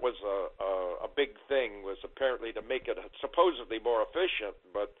 apparently, that was a big thing. Was apparently to make it supposedly more efficient.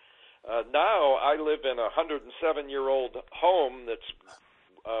 But now I live in a 107-year-old home. That's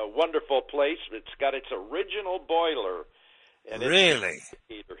a wonderful place. It's got its original boiler. And really?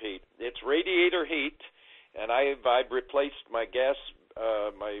 It's radiator heat, and I've replaced my gas,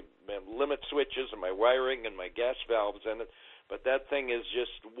 my limit switches and my wiring and my gas valves in it. But that thing is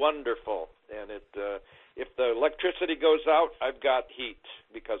just wonderful, and if the electricity goes out, I've got heat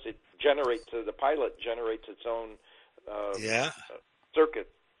because the pilot generates its own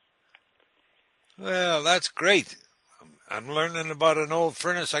circuit. Well, that's great. I'm learning about an old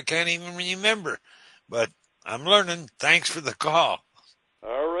furnace I can't even remember, but I'm learning. Thanks for the call.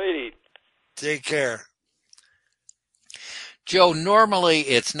 All righty. Take care. Joe, normally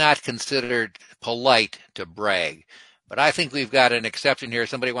it's not considered polite to brag, but I think we've got an exception here.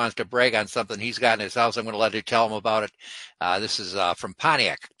 Somebody wants to brag on something he's got in his house. I'm going to let you tell him about it. This is from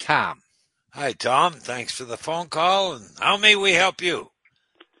Pontiac. Tom. Hi, Tom. Thanks for the phone call. And how may we help you?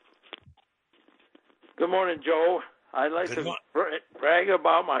 Good morning, Joe. I'd like to brag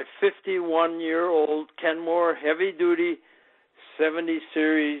about my 51-year-old Kenmore heavy-duty 70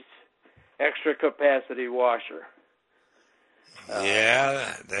 series extra capacity washer.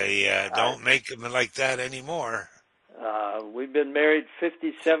 Yeah, they don't make them like that anymore. We've been married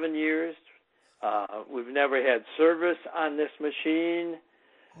 57 years. We've never had service on this machine.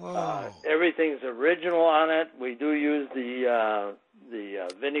 Everything's original on it. We do use the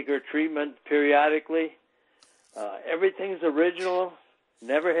vinegar treatment periodically. Everything's original.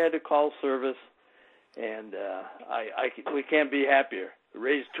 Never had to call service. and we can't be happier.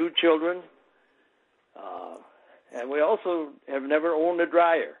 Raised 2 children, and we also have never owned a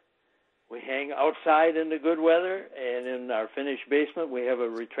dryer. We hang outside in the good weather, and in our finished basement, we have a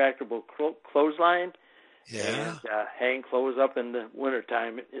retractable clothesline. Yeah. And hang clothes up in the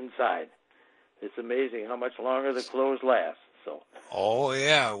wintertime inside. It's amazing how much longer the clothes last. So. Oh,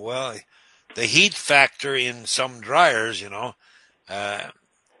 yeah. Well, the heat factor in some dryers,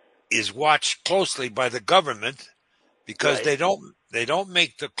 is watched closely by the government because Right. they don't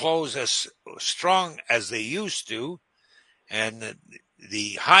make the clothes as strong as they used to, and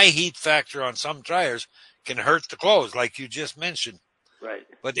the high heat factor on some dryers can hurt the clothes, like you just mentioned. Right.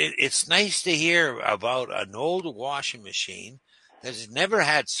 But it's nice to hear about an old washing machine that has never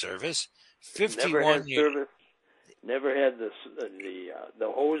had service. 51 never had years. service. Never had the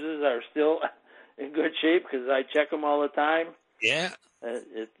hoses are still in good shape because I check them all the time. Yeah.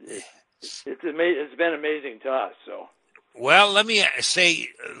 It's amazing. It's been amazing to us. So. Well, let me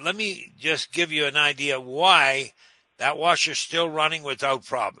just give you an idea why that washer's still running without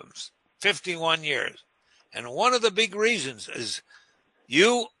problems. 51 years. And one of the big reasons is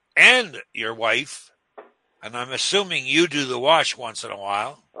you and your wife, and I'm assuming you do the wash once in a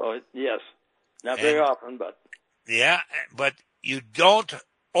while. Oh, yes. Not very often, but. Yeah, but you don't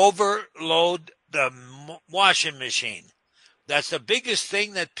overload the washing machine. That's the biggest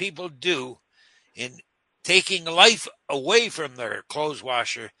thing that people do in taking life away from their clothes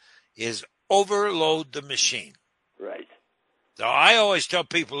washer is overload the machine. Right. So I always tell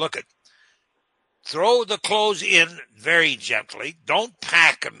people, throw the clothes in very gently. Don't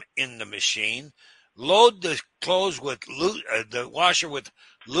pack them in the machine. Load the clothes with the washer with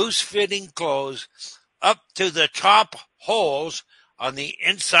loose-fitting clothes up to the top holes on the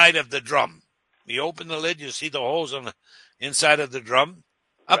inside of the drum. You open the lid, you see the holes on the inside of the drum,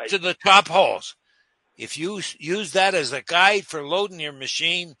 up to the top holes. If you use that as a guide for loading your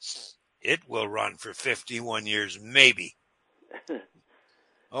machine, it will run for 51 years, maybe.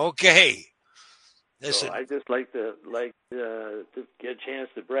 Okay. Listen. So I just like to get a chance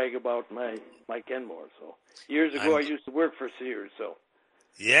to brag about my Kenmore. So years ago, I used to work for Sears. So.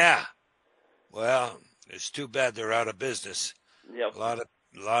 Yeah. Well, it's too bad they're out of business. Yep. A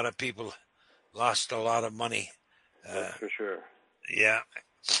lot of people lost a lot of money. That's for sure. Yeah.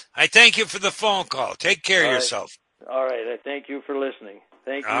 I thank you for the phone call. Take care of yourself. All right. I thank you for listening.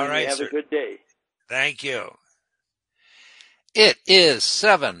 Thank you. All right, have sir. a good day. Thank you. It is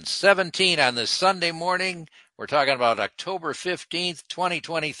 7:17 on this Sunday morning. We're talking about October 15th,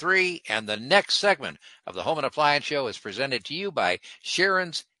 2023, and the next segment of the Home and Appliance Show is presented to you by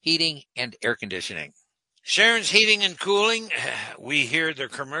Sharon's Heating and Air Conditioning. Sharon's Heating and Cooling. We hear their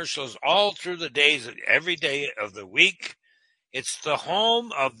commercials all through the days, every day of the week. It's the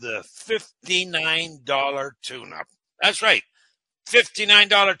home of the $59 tune-up. That's right,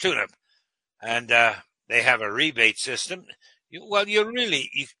 $59 tune-up. And they have a rebate system. You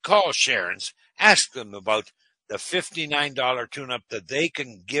call Sharon's, ask them about the $59 tune-up that they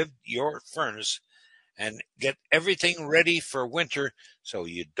can give your furnace and get everything ready for winter so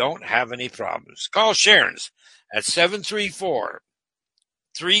you don't have any problems. Call Sharon's at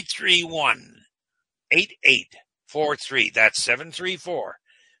 734-331-8843. That's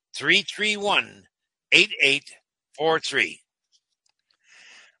 734-331-8843.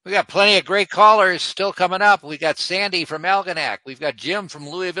 We got plenty of great callers still coming up. We got Sandy from Algonac. We've got Jim from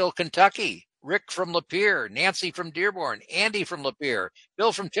Louisville, Kentucky. Rick from Lapeer, Nancy from Dearborn, Andy from Lapeer,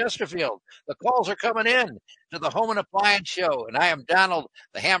 Bill from Chesterfield. The calls are coming in to the Home and Appliance Show, and I am Donald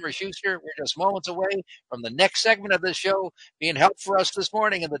the Hammer Schuster. We're just moments away from the next segment of the show being helped for us this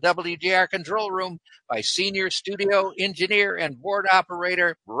morning in the WJR control room by senior studio engineer and board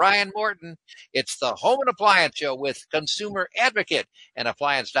operator Brian Morton. It's the Home and Appliance Show with consumer advocate and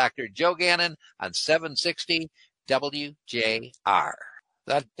appliance doctor Joe Gagnon on 760 WJR.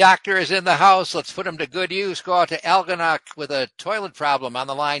 The doctor is in the house. Let's put him to good use. Go out to Algonac with a toilet problem on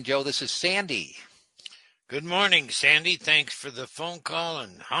the line, Joe. This is Sandy. Good morning, Sandy. Thanks for the phone call,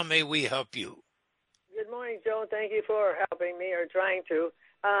 and how may we help you? Good morning, Joe. Thank you for helping me or trying to.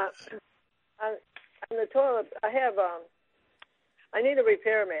 On the toilet, I need a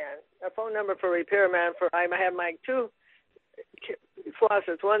repairman, a phone number for a repairman. I have my 2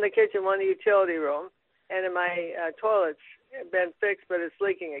 faucets, one in the kitchen, one in the utility room, and in my toilets been fixed, but it's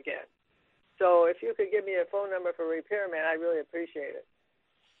leaking again. So if you could give me a phone number for a repairman, I'd really appreciate it.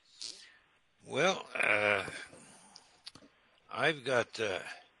 Well, I've got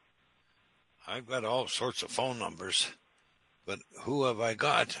all sorts of phone numbers, but who have I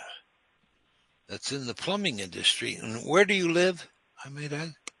got that's in the plumbing industry? And where do you live? I made that.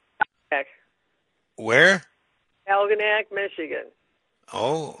 Where? Algonac, Michigan.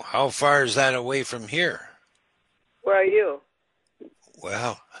 Oh, how far is that away from here? Where are you?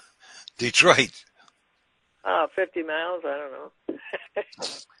 Well, Detroit. 50 miles. I don't know.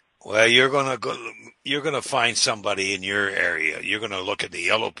 Well, you're gonna find somebody in your area. You're gonna look at the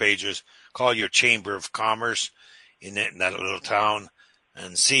yellow pages, call your Chamber of Commerce in that little town,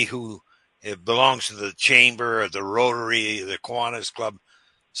 and see who it belongs to, the chamber or the Rotary, the Kiwanis Club.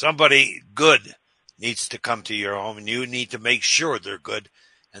 Somebody good needs to come to your home, and you need to make sure they're good.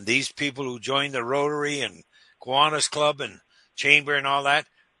 And these people who join the Rotary and Kiwanis Club and Chamber and all that,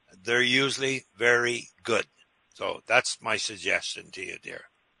 they're usually very good. So that's my suggestion to you,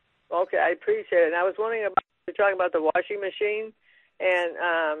 dear. Okay, I appreciate it. And I was wondering about, you're talking about the washing machine, and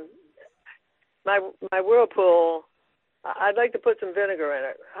my Whirlpool, I'd like to put some vinegar in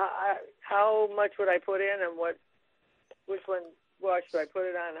it. How much would I put in, and which wash do I put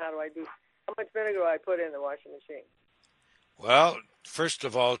it on? How much vinegar do I put in the washing machine? Well, first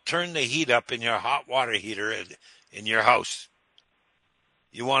of all, turn the heat up in your hot water heater in your house.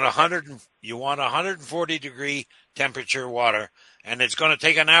 You want 140 degree temperature water, and it's going to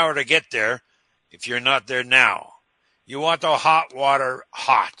take an hour to get there if you're not there now. You want the hot water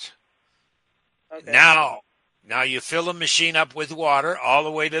hot. Okay. Now you fill the machine up with water all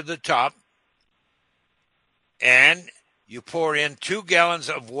the way to the top, and you pour in 2 gallons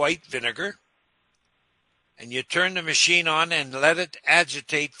of white vinegar, and you turn the machine on and let it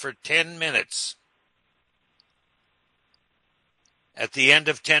agitate for 10 minutes. At the end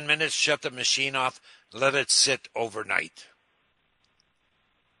of 10 minutes, shut the machine off, let it sit overnight.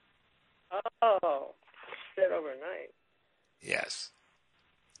 Oh, sit overnight. Yes.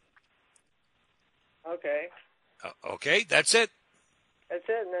 Okay. Okay, that's it. That's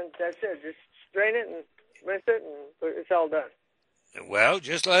it, and then that's it. Just strain it and rinse it, and it's all done. Well,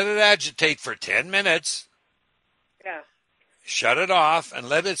 just let it agitate for 10 minutes. Yeah. Shut it off and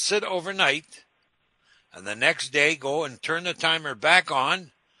let it sit overnight. And the next day, go and turn the timer back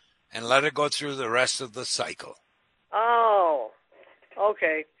on and let it go through the rest of the cycle. Oh,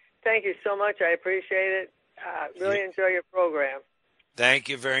 okay. Thank you so much. I appreciate it. Really enjoy your program. Thank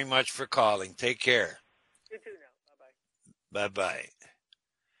you very much for calling. Take care. You too now. Bye-bye. Bye-bye.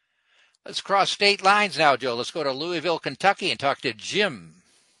 Let's cross state lines now, Joe. Let's go to Louisville, Kentucky, and talk to Jim.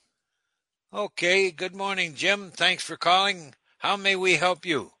 Okay, good morning, Jim. Thanks for calling. How may we help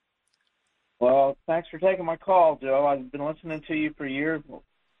you? Well, thanks for taking my call, Joe. I've been listening to you for years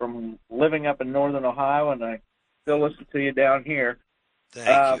from living up in northern Ohio, and I still listen to you down here.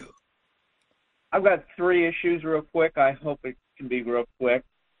 Thank you. I've got 3 issues real quick. I hope it can be real quick.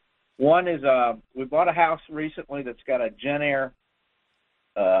 One is we bought a house recently that's got a Genair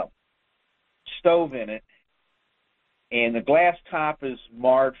stove in it, and the glass top is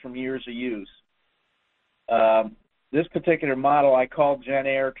marred from years of use. This particular model, I called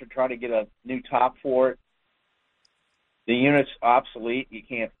Genair to try to get a new top for it. The unit's obsolete. You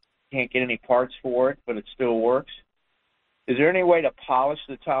can't get any parts for it, but it still works. Is there any way to polish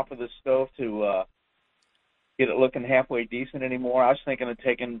the top of the stove to get it looking halfway decent anymore? I was thinking of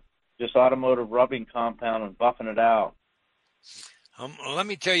taking just automotive rubbing compound and buffing it out. Let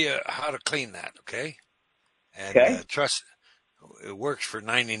me tell you how to clean that, okay? And okay. Trust, it works for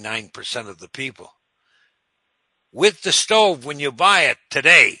 99% of the people. With the stove, when you buy it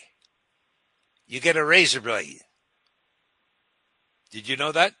today, you get a razor blade. Did you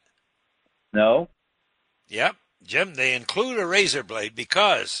know that? No. Yep. Jim, they include a razor blade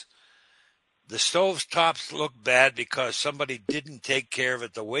because the stove's tops look bad because somebody didn't take care of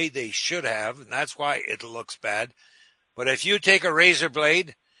it the way they should have, and that's why it looks bad. But if you take a razor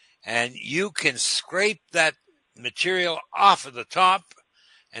blade and you can scrape that material off of the top,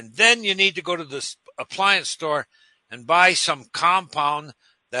 and then you need to go to the appliance store and buy some compound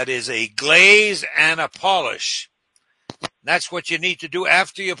that is a glaze and a polish. That's what you need to do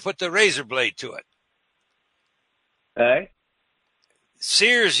after you put the razor blade to it. Okay.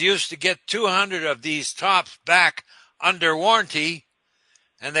 Sears used to get 200 of these tops back under warranty,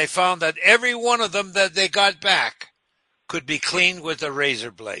 and they found that every one of them that they got back could be cleaned with a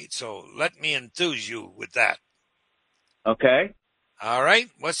razor blade. So let me enthuse you with that. Okay. All right.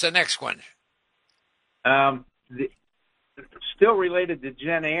 What's the next one? Still related to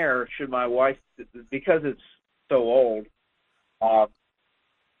Genair, should my wife, because it's so old,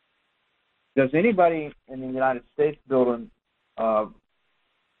 does anybody in the United States build a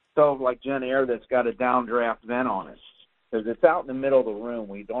stove like Genair that's got a downdraft vent on it? Because it's out in the middle of the room.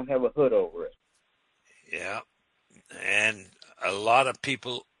 We don't have a hood over it. Yeah. And a lot of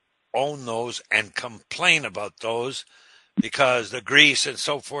people own those and complain about those because the grease and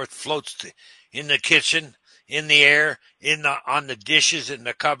so forth floats in the kitchen, in the air, on the dishes in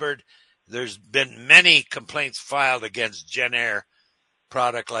the cupboard. There's been many complaints filed against Genair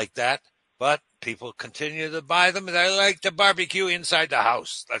product like that, but people continue to buy them. They like to barbecue inside the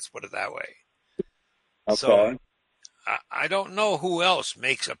house. Let's put it that way. Okay. So I don't know who else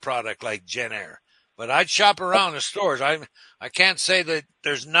makes a product like Genair, but I'd shop around the stores. I can't say that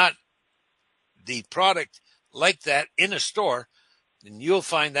there's not the product like that in a store, and you'll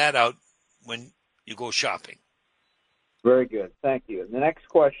find that out when you go shopping. Very good. Thank you. And the next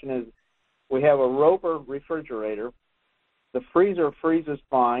question is, we have a Rover refrigerator. The freezer freezes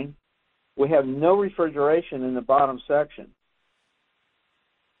fine. We have no refrigeration in the bottom section.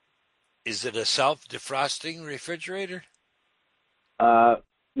 Is it a self-defrosting refrigerator?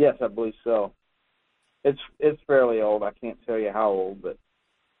 Yes, I believe so. It's fairly old. I can't tell you how old, but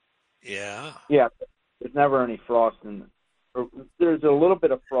yeah, there's never any frost in it. There's a little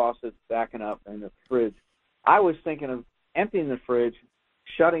bit of frost that's backing up in the fridge. I was thinking of emptying the fridge,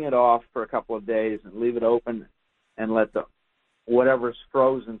 shutting it off for a couple of days, and leave it open and let whatever's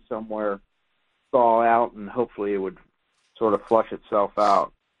frozen somewhere thaw out, and hopefully it would sort of flush itself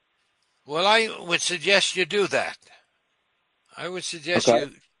out. Well, I would suggest you do that. I would suggest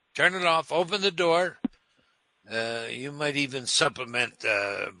you turn it off, open the door. You might even supplement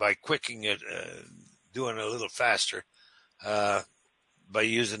by quicking it, doing it a little faster, by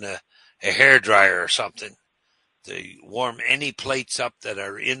using a hair dryer or something to warm any plates up that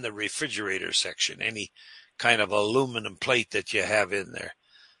are in the refrigerator section, any kind of aluminum plate that you have in there.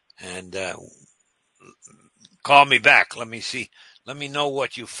 And call me back. Let me see. Let me know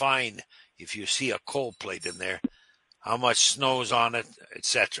what you find if you see a cold plate in there, how much snow's on it,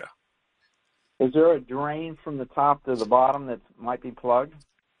 etc. Is there a drain from the top to the bottom that might be plugged?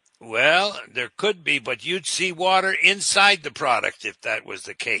 Well, there could be, but you'd see water inside the product if that was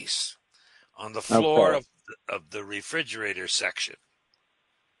the case, on the floor of the refrigerator section.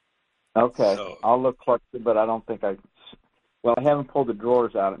 Okay. So, I'll look closer, but I don't think I haven't pulled the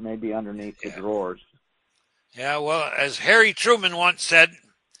drawers out. It may be underneath the drawers. Yeah, well, as Harry Truman once said,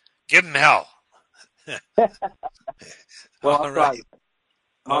 give him hell. Well, all right.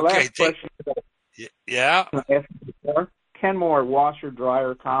 My last question. Yeah. Can I ask you more? Kenmore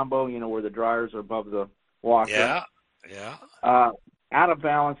washer-dryer combo, where the dryers are above the washer. Yeah. Out of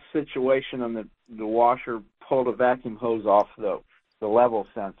balance situation on the washer pulled a vacuum hose off the level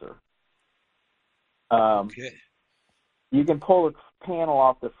sensor. Okay. You can pull the panel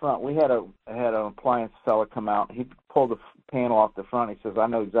off the front. We had an appliance fella come out. He pulled the panel off the front. He says, "I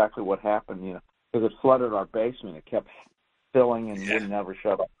know exactly what happened, because it flooded our basement. It kept filling and would never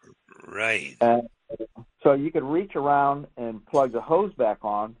shut up." Right. So you could reach around and plug the hose back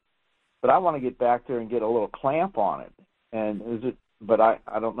on, but I want to get back there and get a little clamp on it. But I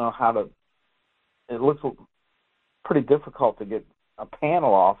don't know how to. It looks pretty difficult to get a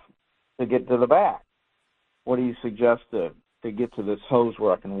panel off to get to the back. What do you suggest to get to this hose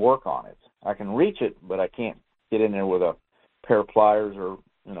where I can work on it? I can reach it, but I can't get in there with a pair of pliers or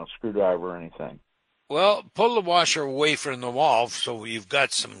screwdriver or anything. Well, pull the washer away from the wall so you've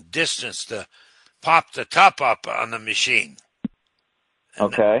got some distance to pop the top up on the machine.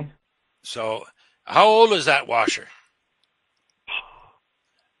 Okay. So how old is that washer?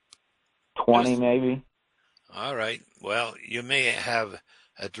 20 maybe. All right. Well, you may have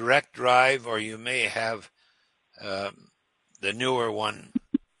a direct drive or you may have the newer one.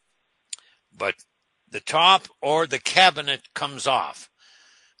 But the top or the cabinet comes off.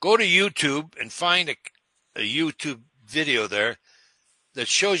 Go to YouTube and find a YouTube video there that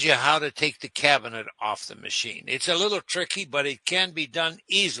shows you how to take the cabinet off the machine. It's a little tricky, but it can be done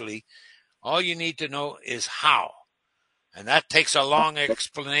easily. All you need to know is how. And that takes a long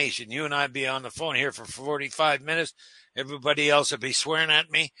explanation. You and I be on the phone here for 45 minutes. Everybody else will be swearing at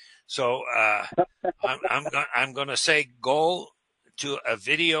me. So I'm going to say go to a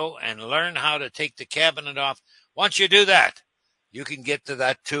video and learn how to take the cabinet off. Once you do that, you can get to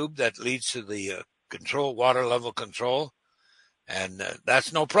that tube that leads to the water level control. And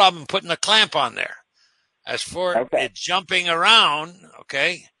that's no problem putting a clamp on there. As for it jumping around,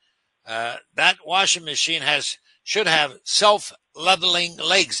 that washing machine should have self-leveling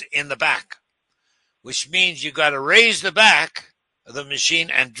legs in the back, which means you got to raise the back of the machine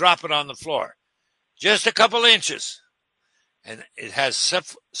and drop it on the floor. Just a couple inches. And it has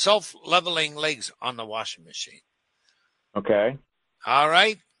self-leveling legs on the washing machine. Okay. All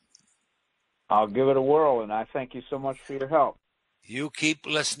right. I'll give it a whirl, and I thank you so much for your help. You keep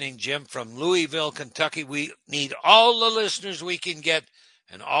listening, Jim, from Louisville, Kentucky. We need all the listeners we can get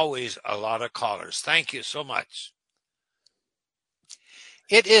and always a lot of callers. Thank you so much.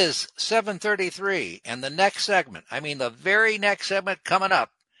 It is 7:33, and the next segment, the very next segment coming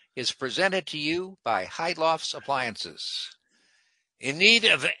up, is presented to you by Heidelof's Appliances. In need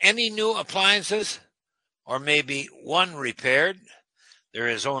of any new appliances, or maybe one repaired? There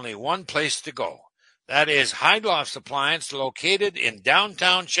is only one place to go. That is Heidelof's Appliance, located in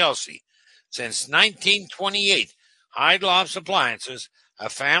downtown Chelsea. Since 1928, Heidelof's Appliances, a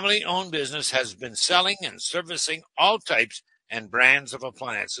family-owned business, has been selling and servicing all types and brands of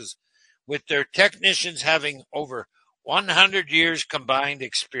appliances, with their technicians having over 100 years combined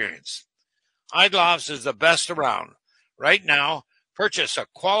experience. Heidelof's is the best around. Right now, purchase a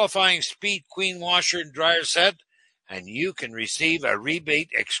qualifying Speed Queen washer and dryer set, and you can receive a rebate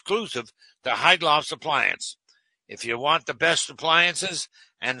exclusive to Heidelof's Appliance. If you want the best appliances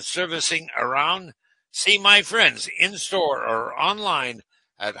and servicing around, see my friends in-store or online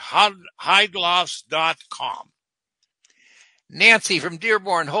at heidelofs.com. Nancy from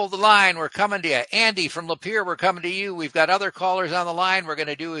Dearborn, hold the line. We're coming to you. Andy from Lapeer, we're coming to you. We've got other callers on the line. We're going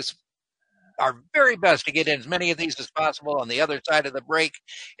to do our very best to get in as many of these as possible on the other side of the break.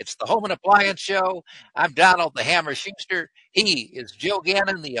 It's the Home and Appliance Show. I'm Donald the Hammer Schuster. He is Joe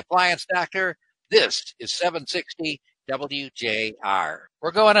Gagnon, the Appliance Doctor. This is 760 WJR.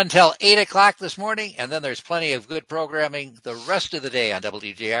 We're going until 8 o'clock this morning, and then there's plenty of good programming the rest of the day on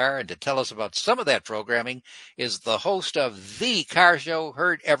WJR. And to tell us about some of that programming is the host of The Car Show,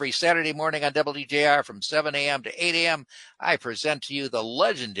 heard every Saturday morning on WJR from 7 a.m. to 8 a.m. I present to you the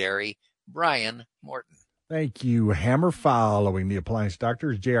legendary Brian Morton. Thank you, Hammer. Following the Appliance Doctor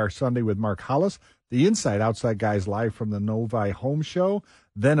is JR Sunday with Mark Hollis, the Inside Outside guys live from the Novi Home Show.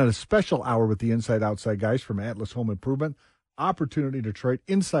 Then a special hour with the Inside Outside guys from Atlas Home Improvement, Opportunity Detroit,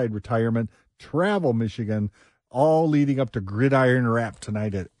 Inside Retirement, Travel Michigan, all leading up to Gridiron Wrap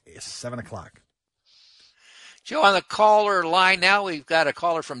tonight at 7 o'clock. Joe, on the caller line now, we've got a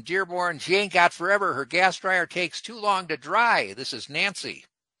caller from Dearborn. She ain't got forever. Her gas dryer takes too long to dry. This is Nancy.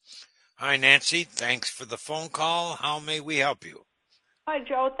 Hi, Nancy. Thanks for the phone call. How may we help you? Hi,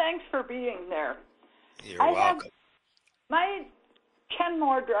 Joe. Thanks for being there. You're welcome. My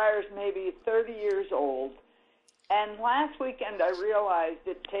Kenmore dryer's maybe 30 years old, and last weekend I realized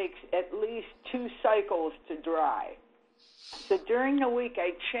it takes at least 2 cycles to dry. So during the week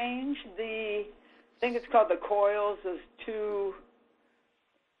I changed I think it's called the coils, those 2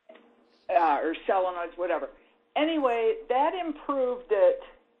 or solenoids, whatever. Anyway, that improved it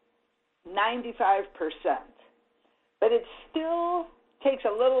 95%, but it still takes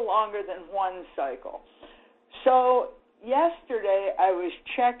a little longer than 1 cycle. So yesterday I was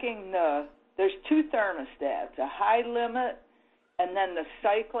checking there's 2 thermostats, a high limit and then the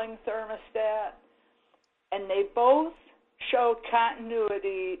cycling thermostat, and they both show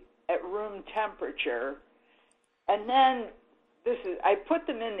continuity at room temperature. And then I put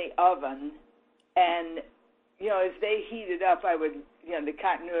them in the oven, and as they heated up, the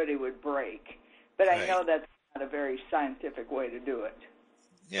continuity would break. But I know that's not a very scientific way to do it.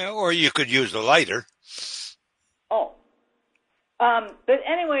 Yeah, or you could use a lighter. Oh. But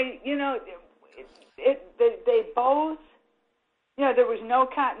anyway, they both, there was no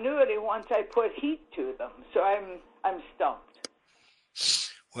continuity once I put heat to them. So I'm stumped.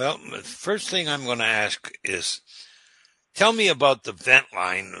 Well, the first thing I'm going to ask is, tell me about the vent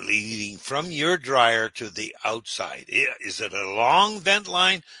line leading from your dryer to the outside. Is it a long vent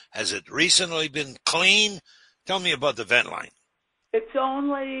line? Has it recently been cleaned? Tell me about the vent line. It's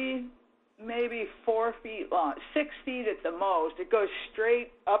only maybe 4 feet long, 6 feet at the most. It goes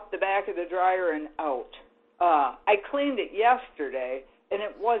straight up the back of the dryer and out. I cleaned it yesterday, and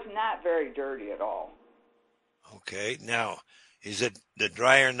it was not very dirty at all. Okay. Now, is it the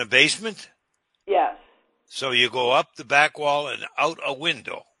dryer in the basement? Yes. So you go up the back wall and out a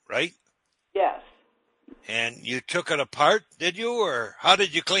window, right? Yes. And you took it apart, did you, or how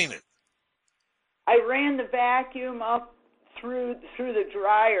did you clean it? I ran the vacuum up through the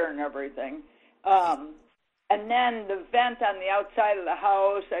dryer and everything. And then the vent on the outside of the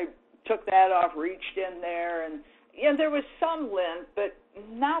house, I took that off, reached in there, and there was some lint, but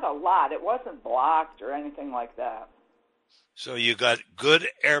not a lot. It wasn't blocked or anything like that. So you got good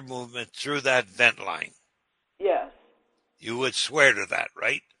air movement through that vent line? Yes. You would swear to that,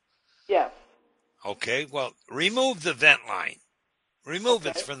 right? Yes. Okay, well, remove the vent line. Remove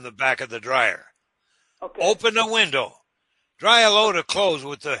it from the back of the dryer. Okay. Open a window. Dry a load of clothes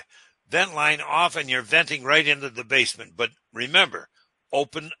with the vent line off, and you're venting right into the basement. But remember,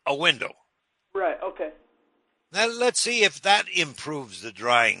 open a window. Right, okay. Now, let's see if that improves the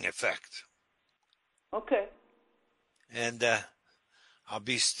drying effect. Okay. And I'll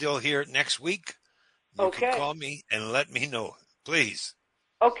be still here next week. You can call me and let me know, please.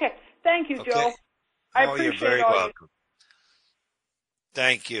 Okay. Thank you, Okay. Joe. I Oh, appreciate you're very all welcome.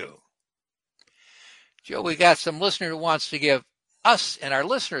 Thank you. Joe, we got some listener who wants to give us and our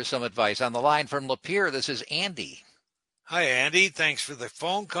listeners some advice. On the line from Lapeer, this is Andy. Hi, Andy. Thanks for the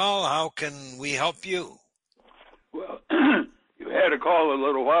phone call. How can we help you? Well, you had a call a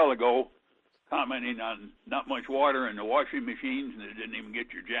little while ago commenting on not much water in the washing machines, and it didn't even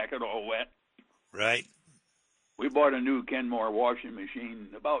get your jacket all wet. Right. We bought a new Kenmore washing machine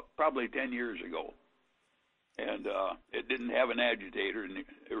about probably 10 years ago, and it didn't have an agitator in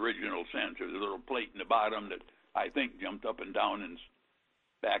the original sense. There was a little plate in the bottom that I think jumped up and down and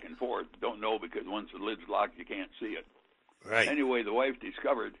back and forth. Don't know, because once the lid's locked, you can't see it. Right. Anyway, the wife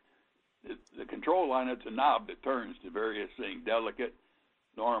discovered that the control on it's a knob that turns to various things, delicate,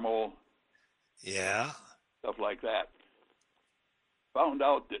 normal, Yeah. stuff like that. Found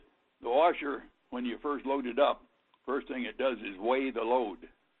out that the washer, when you first load it up, first thing it does is weigh the load.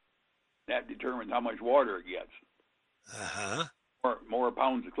 That determines how much water it gets. Uh-huh. More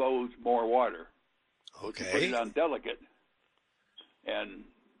pounds of clothes, more water. So if you put Okay. it on delicate and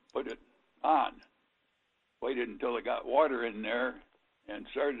put it on, waited until it got water in there and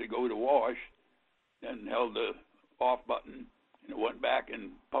started to go to wash, then held the off button, and it went back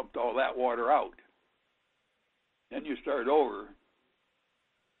and pumped all that water out. Then you start over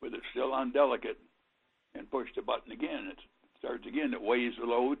with it still on delicate and push the button again. It starts again. It weighs the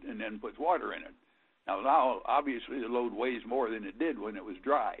load and then puts water in it. Now, obviously, the load weighs more than it did when it was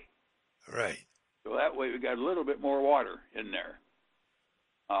dry. Right. So that way we got a little bit more water in there.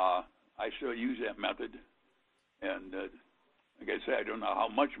 I still use that method. And like I said, I don't know how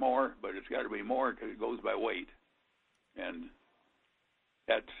much more, but it's got to be more because it goes by weight. And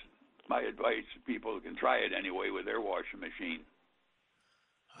that's my advice to people who can try it anyway with their washing machine.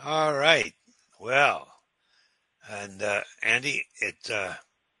 All right. Well, and Andy, it's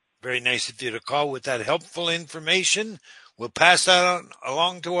very nice of you to call with that helpful information. We'll pass that on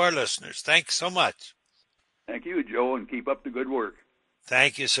along to our listeners. Thanks so much. Thank you, Joe, and keep up the good work.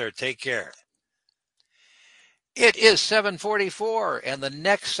 Thank you, sir. Take care. It is 7:44, and the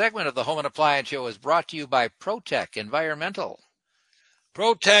next segment of the Home and Appliance Show is brought to you by ProTech Environmental.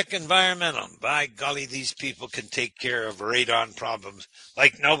 ProTech Environmental. By golly, these people can take care of radon problems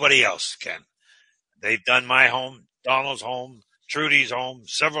like nobody else can. They've done my home, Donald's home, Trudy's home,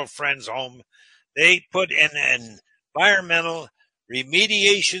 several friends' home. They put in an environmental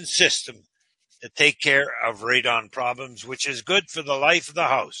remediation system to take care of radon problems, which is good for the life of the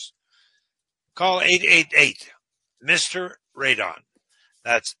house. Call 888 Mr. Radon.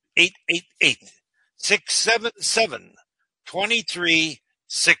 That's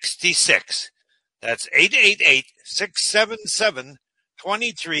 888-677-2366. That's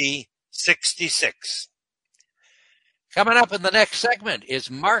 888-677-2366. Coming up in the next segment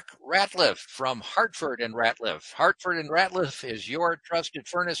is Mark Ratliff from Hartford and Ratliff. Hartford and Ratliff is your trusted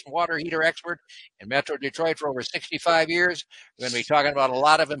furnace and water heater expert in Metro Detroit for over 65 years. We're going to be talking about a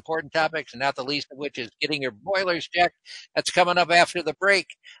lot of important topics, and not the least of which is getting your boilers checked. That's coming up after the break.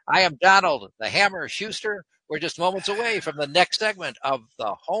 I am Donald, the Hammer Schuster. We're just moments away from the next segment of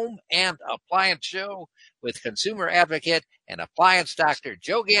the Home and Appliance Show with consumer advocate and appliance doctor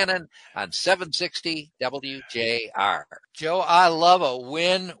Joe Gagnon on 760 WJR. Joe, I love a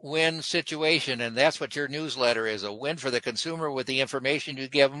win-win situation, and that's what your newsletter is, a win for the consumer with the information you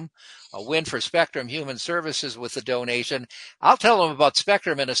give them, a win for Spectrum Human Services with the donation. I'll tell them about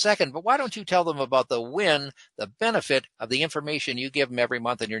Spectrum in a second, but why don't you tell them about the win, the benefit of the information you give them every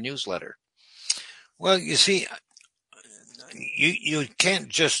month in your newsletter? Well, you see, you can't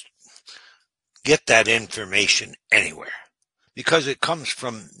just get that information anywhere because it comes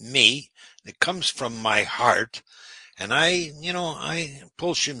from me. It comes from my heart. And I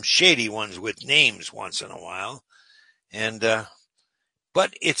pull some shady ones with names once in a while. And,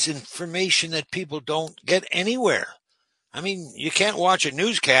 but it's information that people don't get anywhere. I mean, you can't watch a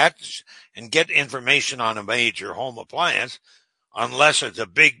newscast and get information on a major home appliance unless it's a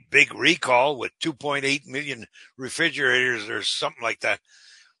big recall with 2.8 million refrigerators or something like that.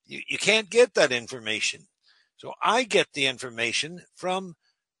 You can't get that information. So I get the information from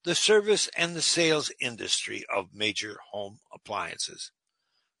the service and the sales industry of major home appliances,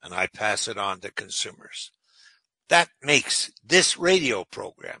 and I pass it on to consumers. That makes this radio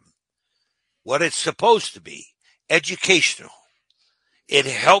program what it's supposed to be, educational. It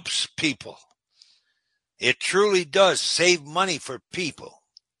helps people. It truly does save money for people.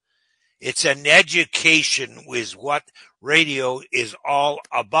 It's an education is what radio is all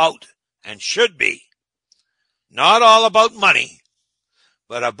about and should be. Not all about money,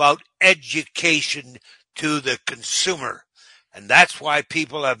 but about education to the consumer. And that's why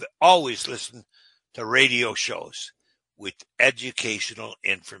people have always listened to radio shows with educational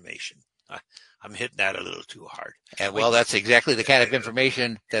information. I'm hitting that a little too hard. And well, that's exactly the kind of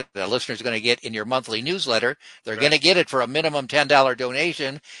information that the listeners are going to get in your monthly newsletter. They're going to get it for a minimum $10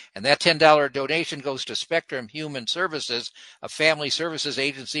 donation, and that $10 donation goes to Spectrum Human Services, a family services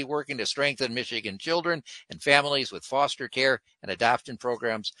agency working to strengthen Michigan children and families with foster care and adoption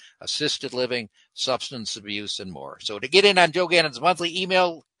programs, assisted living, substance abuse, and more. So to get in on Joe Gannon's monthly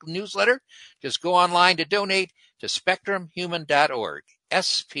email newsletter, just go online to donate to spectrumhuman.org.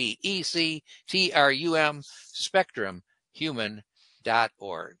 SPECTRUM,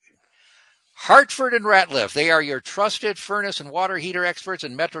 spectrumhuman.org. Hartford and Ratliff, they are your trusted furnace and water heater experts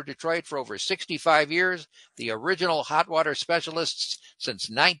in Metro Detroit for over 65 years, the original hot water specialists since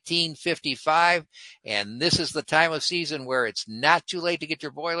 1955. And this is the time of season where it's not too late to get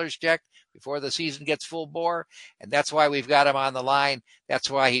your boilers checked before the season gets full bore. And that's why we've got him on the line. That's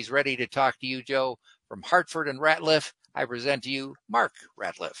why he's ready to talk to you, Joe. From Hartford and Ratliff, I present to you Mark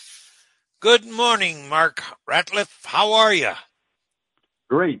Ratliff. Good morning, Mark Ratliff. How are you?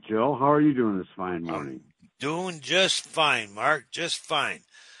 Great, Joe. How are you doing this fine morning? Doing just fine, Mark, just fine.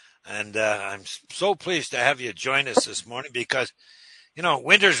 And I'm so pleased to have you join us this morning because,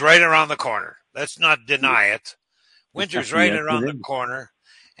 winter's right around the corner. Let's not deny it. Winter's right around the corner.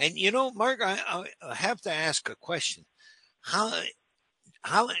 And, Mark, I have to ask a question. How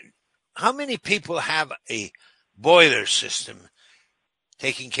many people have a boiler system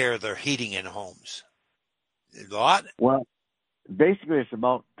taking care of their heating in homes? A lot? Well, basically it's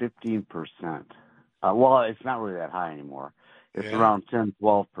about 15%. Well, it's not really that high anymore. It's around 10,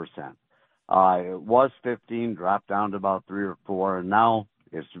 12%. It was 15, dropped down to about 3 or 4, and now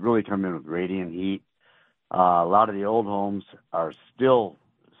it's really come in with radiant heat. A lot of the old homes are still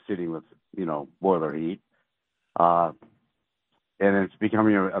sitting with, boiler heat. And it's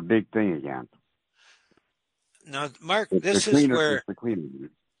becoming a big thing again. Now, Mark, this is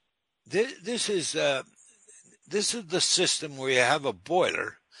the system where you have a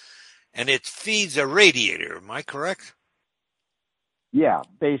boiler, and it feeds a radiator. Am I correct? Yeah,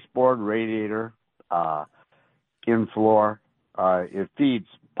 baseboard, radiator, in-floor. It feeds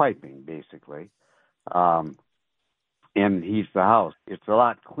piping, basically, and heats the house. It's a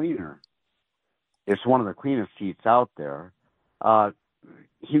lot cleaner. It's one of the cleanest heats out there.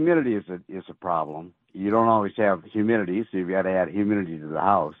 Humidity is a problem. You don't always have humidity, so you've got to add humidity to the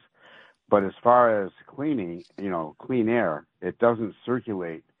house. But as far as cleaning, clean air, it doesn't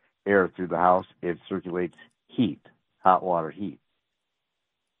circulate air through the house. It circulates heat, hot water heat.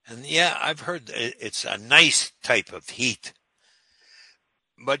 And I've heard it's a nice type of heat.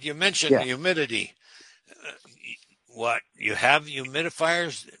 But you mentioned humidity. What, you have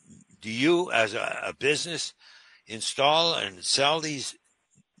humidifiers? Do you, as a business, install and sell these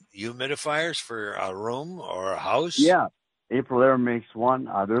humidifiers for a room or a house? Yeah, April Air makes one.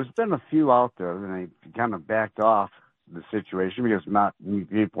 There's been a few out there, and they kind of backed off the situation because not many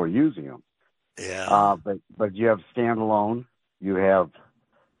people are using them. Yeah. But you have standalone. You have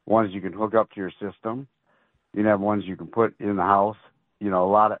ones you can hook up to your system. You have ones you can put in the house. A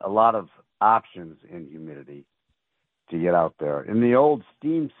lot of options in humidity to get out there. In the old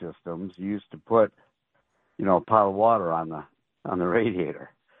steam systems, you used to put, a pot of water on the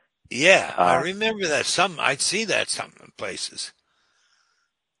radiator. Yeah, I remember that. I'd see that some places.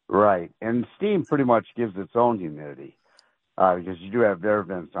 Right, and steam pretty much gives its own humidity because you do have air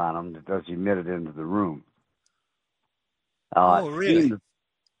vents on them that does humid it into the room. Oh, really?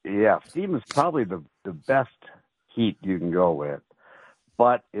 Steam is probably the best heat you can go with,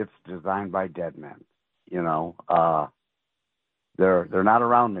 but it's designed by dead men. They're not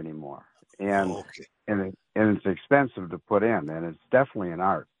around anymore, and it's expensive to put in, and it's definitely an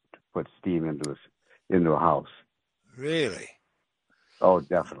art to put steam into a house. Really? Oh,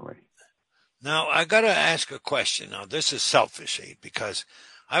 definitely. Now, I got to ask a question. Now, this is selfish, because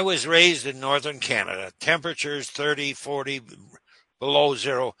I was raised in northern Canada. Temperatures 30, 40, below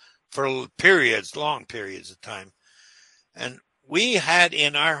zero for long periods of time. And we had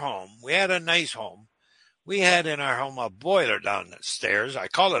in our home, we had a nice home. We had in our home a boiler down the stairs. I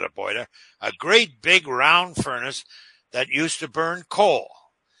call it a boiler, a great big round furnace that used to burn coal.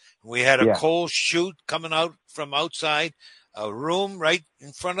 We had a coal chute coming out from outside, a room right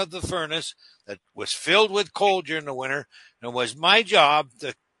in front of the furnace that was filled with coal during the winter. And it was my job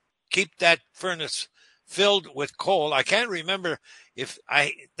to keep that furnace filled with coal. I can't remember if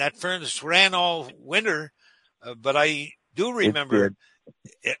that furnace ran all winter, but I do remember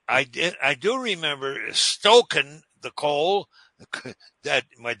I do remember stoking the coal that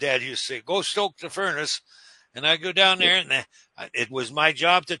my dad used to say, go stoke the furnace. And I go down there, and it was my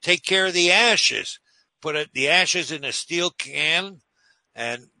job to take care of the ashes. Put the ashes in a steel can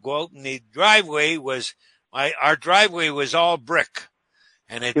and go out in the driveway. Our driveway was all brick,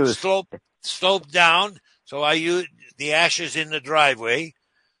 and it sloped down. So I used the ashes in the driveway,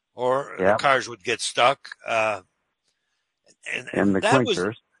 or the cars would get stuck. And the that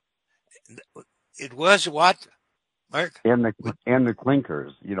clinkers. It was what, Mark? And the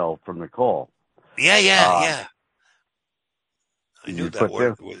clinkers, from the coal. Yeah. I knew that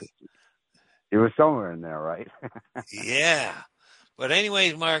word. It was somewhere in there, right? Yeah. But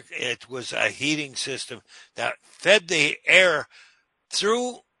anyways, Mark, it was a heating system that fed the air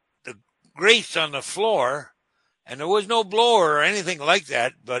through the grates on the floor, and there was no blower or anything like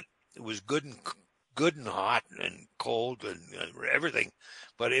that, but it was good and hot and cold and everything.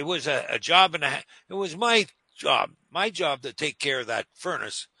 But it was a job, and it was my job to take care of that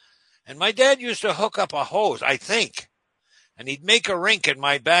furnace. And my dad used to hook up a hose, I think, and he'd make a rink in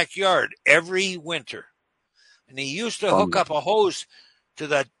my backyard every winter. And he used to hook up a hose to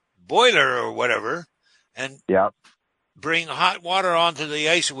that boiler or whatever and bring hot water onto the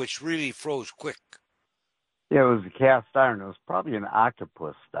ice, which really froze quick. Yeah, it was a cast iron. It was probably an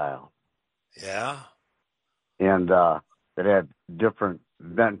octopus style. Yeah. And it had different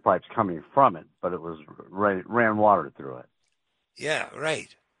vent pipes coming from it, but it was ran water through it. Yeah,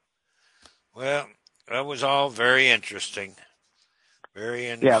 right. Well, that was all very interesting. Very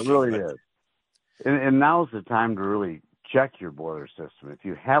interesting. Yeah, it really is. And now's the time to really check your boiler system. If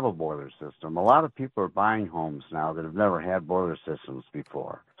you have a boiler system, a lot of people are buying homes now that have never had boiler systems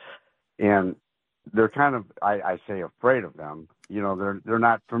before. And they're kind of, I say, afraid of them. They're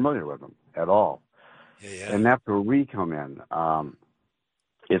not familiar with them at all. Yeah. And that's where we come in.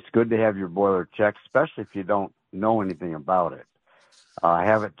 It's good to have your boiler checked, especially if you don't know anything about it.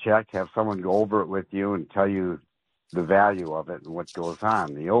 Have it checked, have someone go over it with you and tell you the value of it and what goes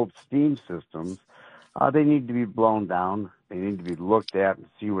on. The old steam systems, they need to be blown down. They need to be looked at and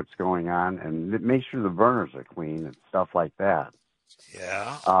see what's going on and make sure the burners are clean and stuff like that.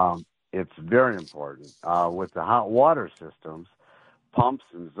 Yeah. It's very important. With the hot water systems, pumps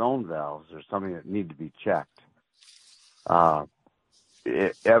and zone valves are something that need to be checked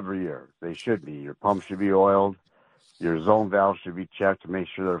every year. They should be. Your pump should be oiled. Your zone valves should be checked to make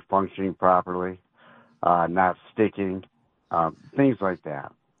sure they're functioning properly, not sticking, things like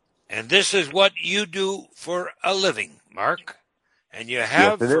that. And this is what you do for a living, Mark, and you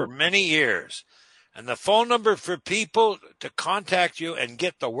have for many years. And the phone number for people to contact you and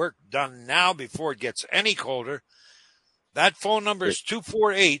get the work done now before it gets any colder, that phone number is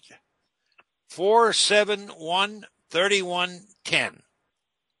 248-471-3110.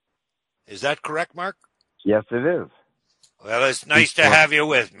 Is that correct, Mark? Yes, it is. Well, it's nice to have you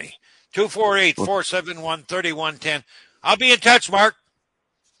with me. 248-471-3110. I'll be in touch, Mark.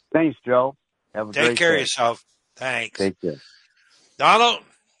 Thanks, Joe. Have a great day. Take care of yourself. Thanks. Take care. Donald,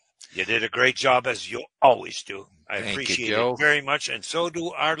 you did a great job, as you always do. I appreciate you, it very much, and so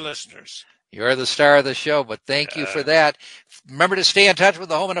do our listeners. You're the star of the show, but thank you for that. Remember to stay in touch with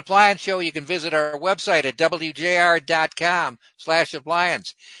the Home and Appliance Show. You can visit our website at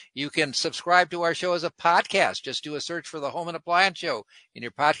wjr.com/appliance. You can subscribe to our show as a podcast. Just do a search for the Home and Appliance Show in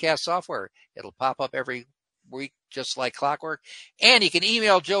your podcast software. It'll pop up every week just like clockwork. And you can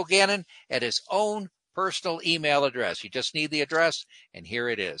email Joe Gagnon at his own personal email address. You just need the address, and here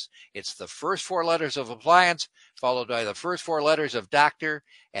it is. It's the first four letters of appliance, followed by the first four letters of doctor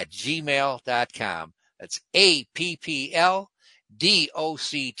at gmail.com. That's APPLDOCT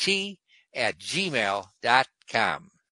at gmail.com.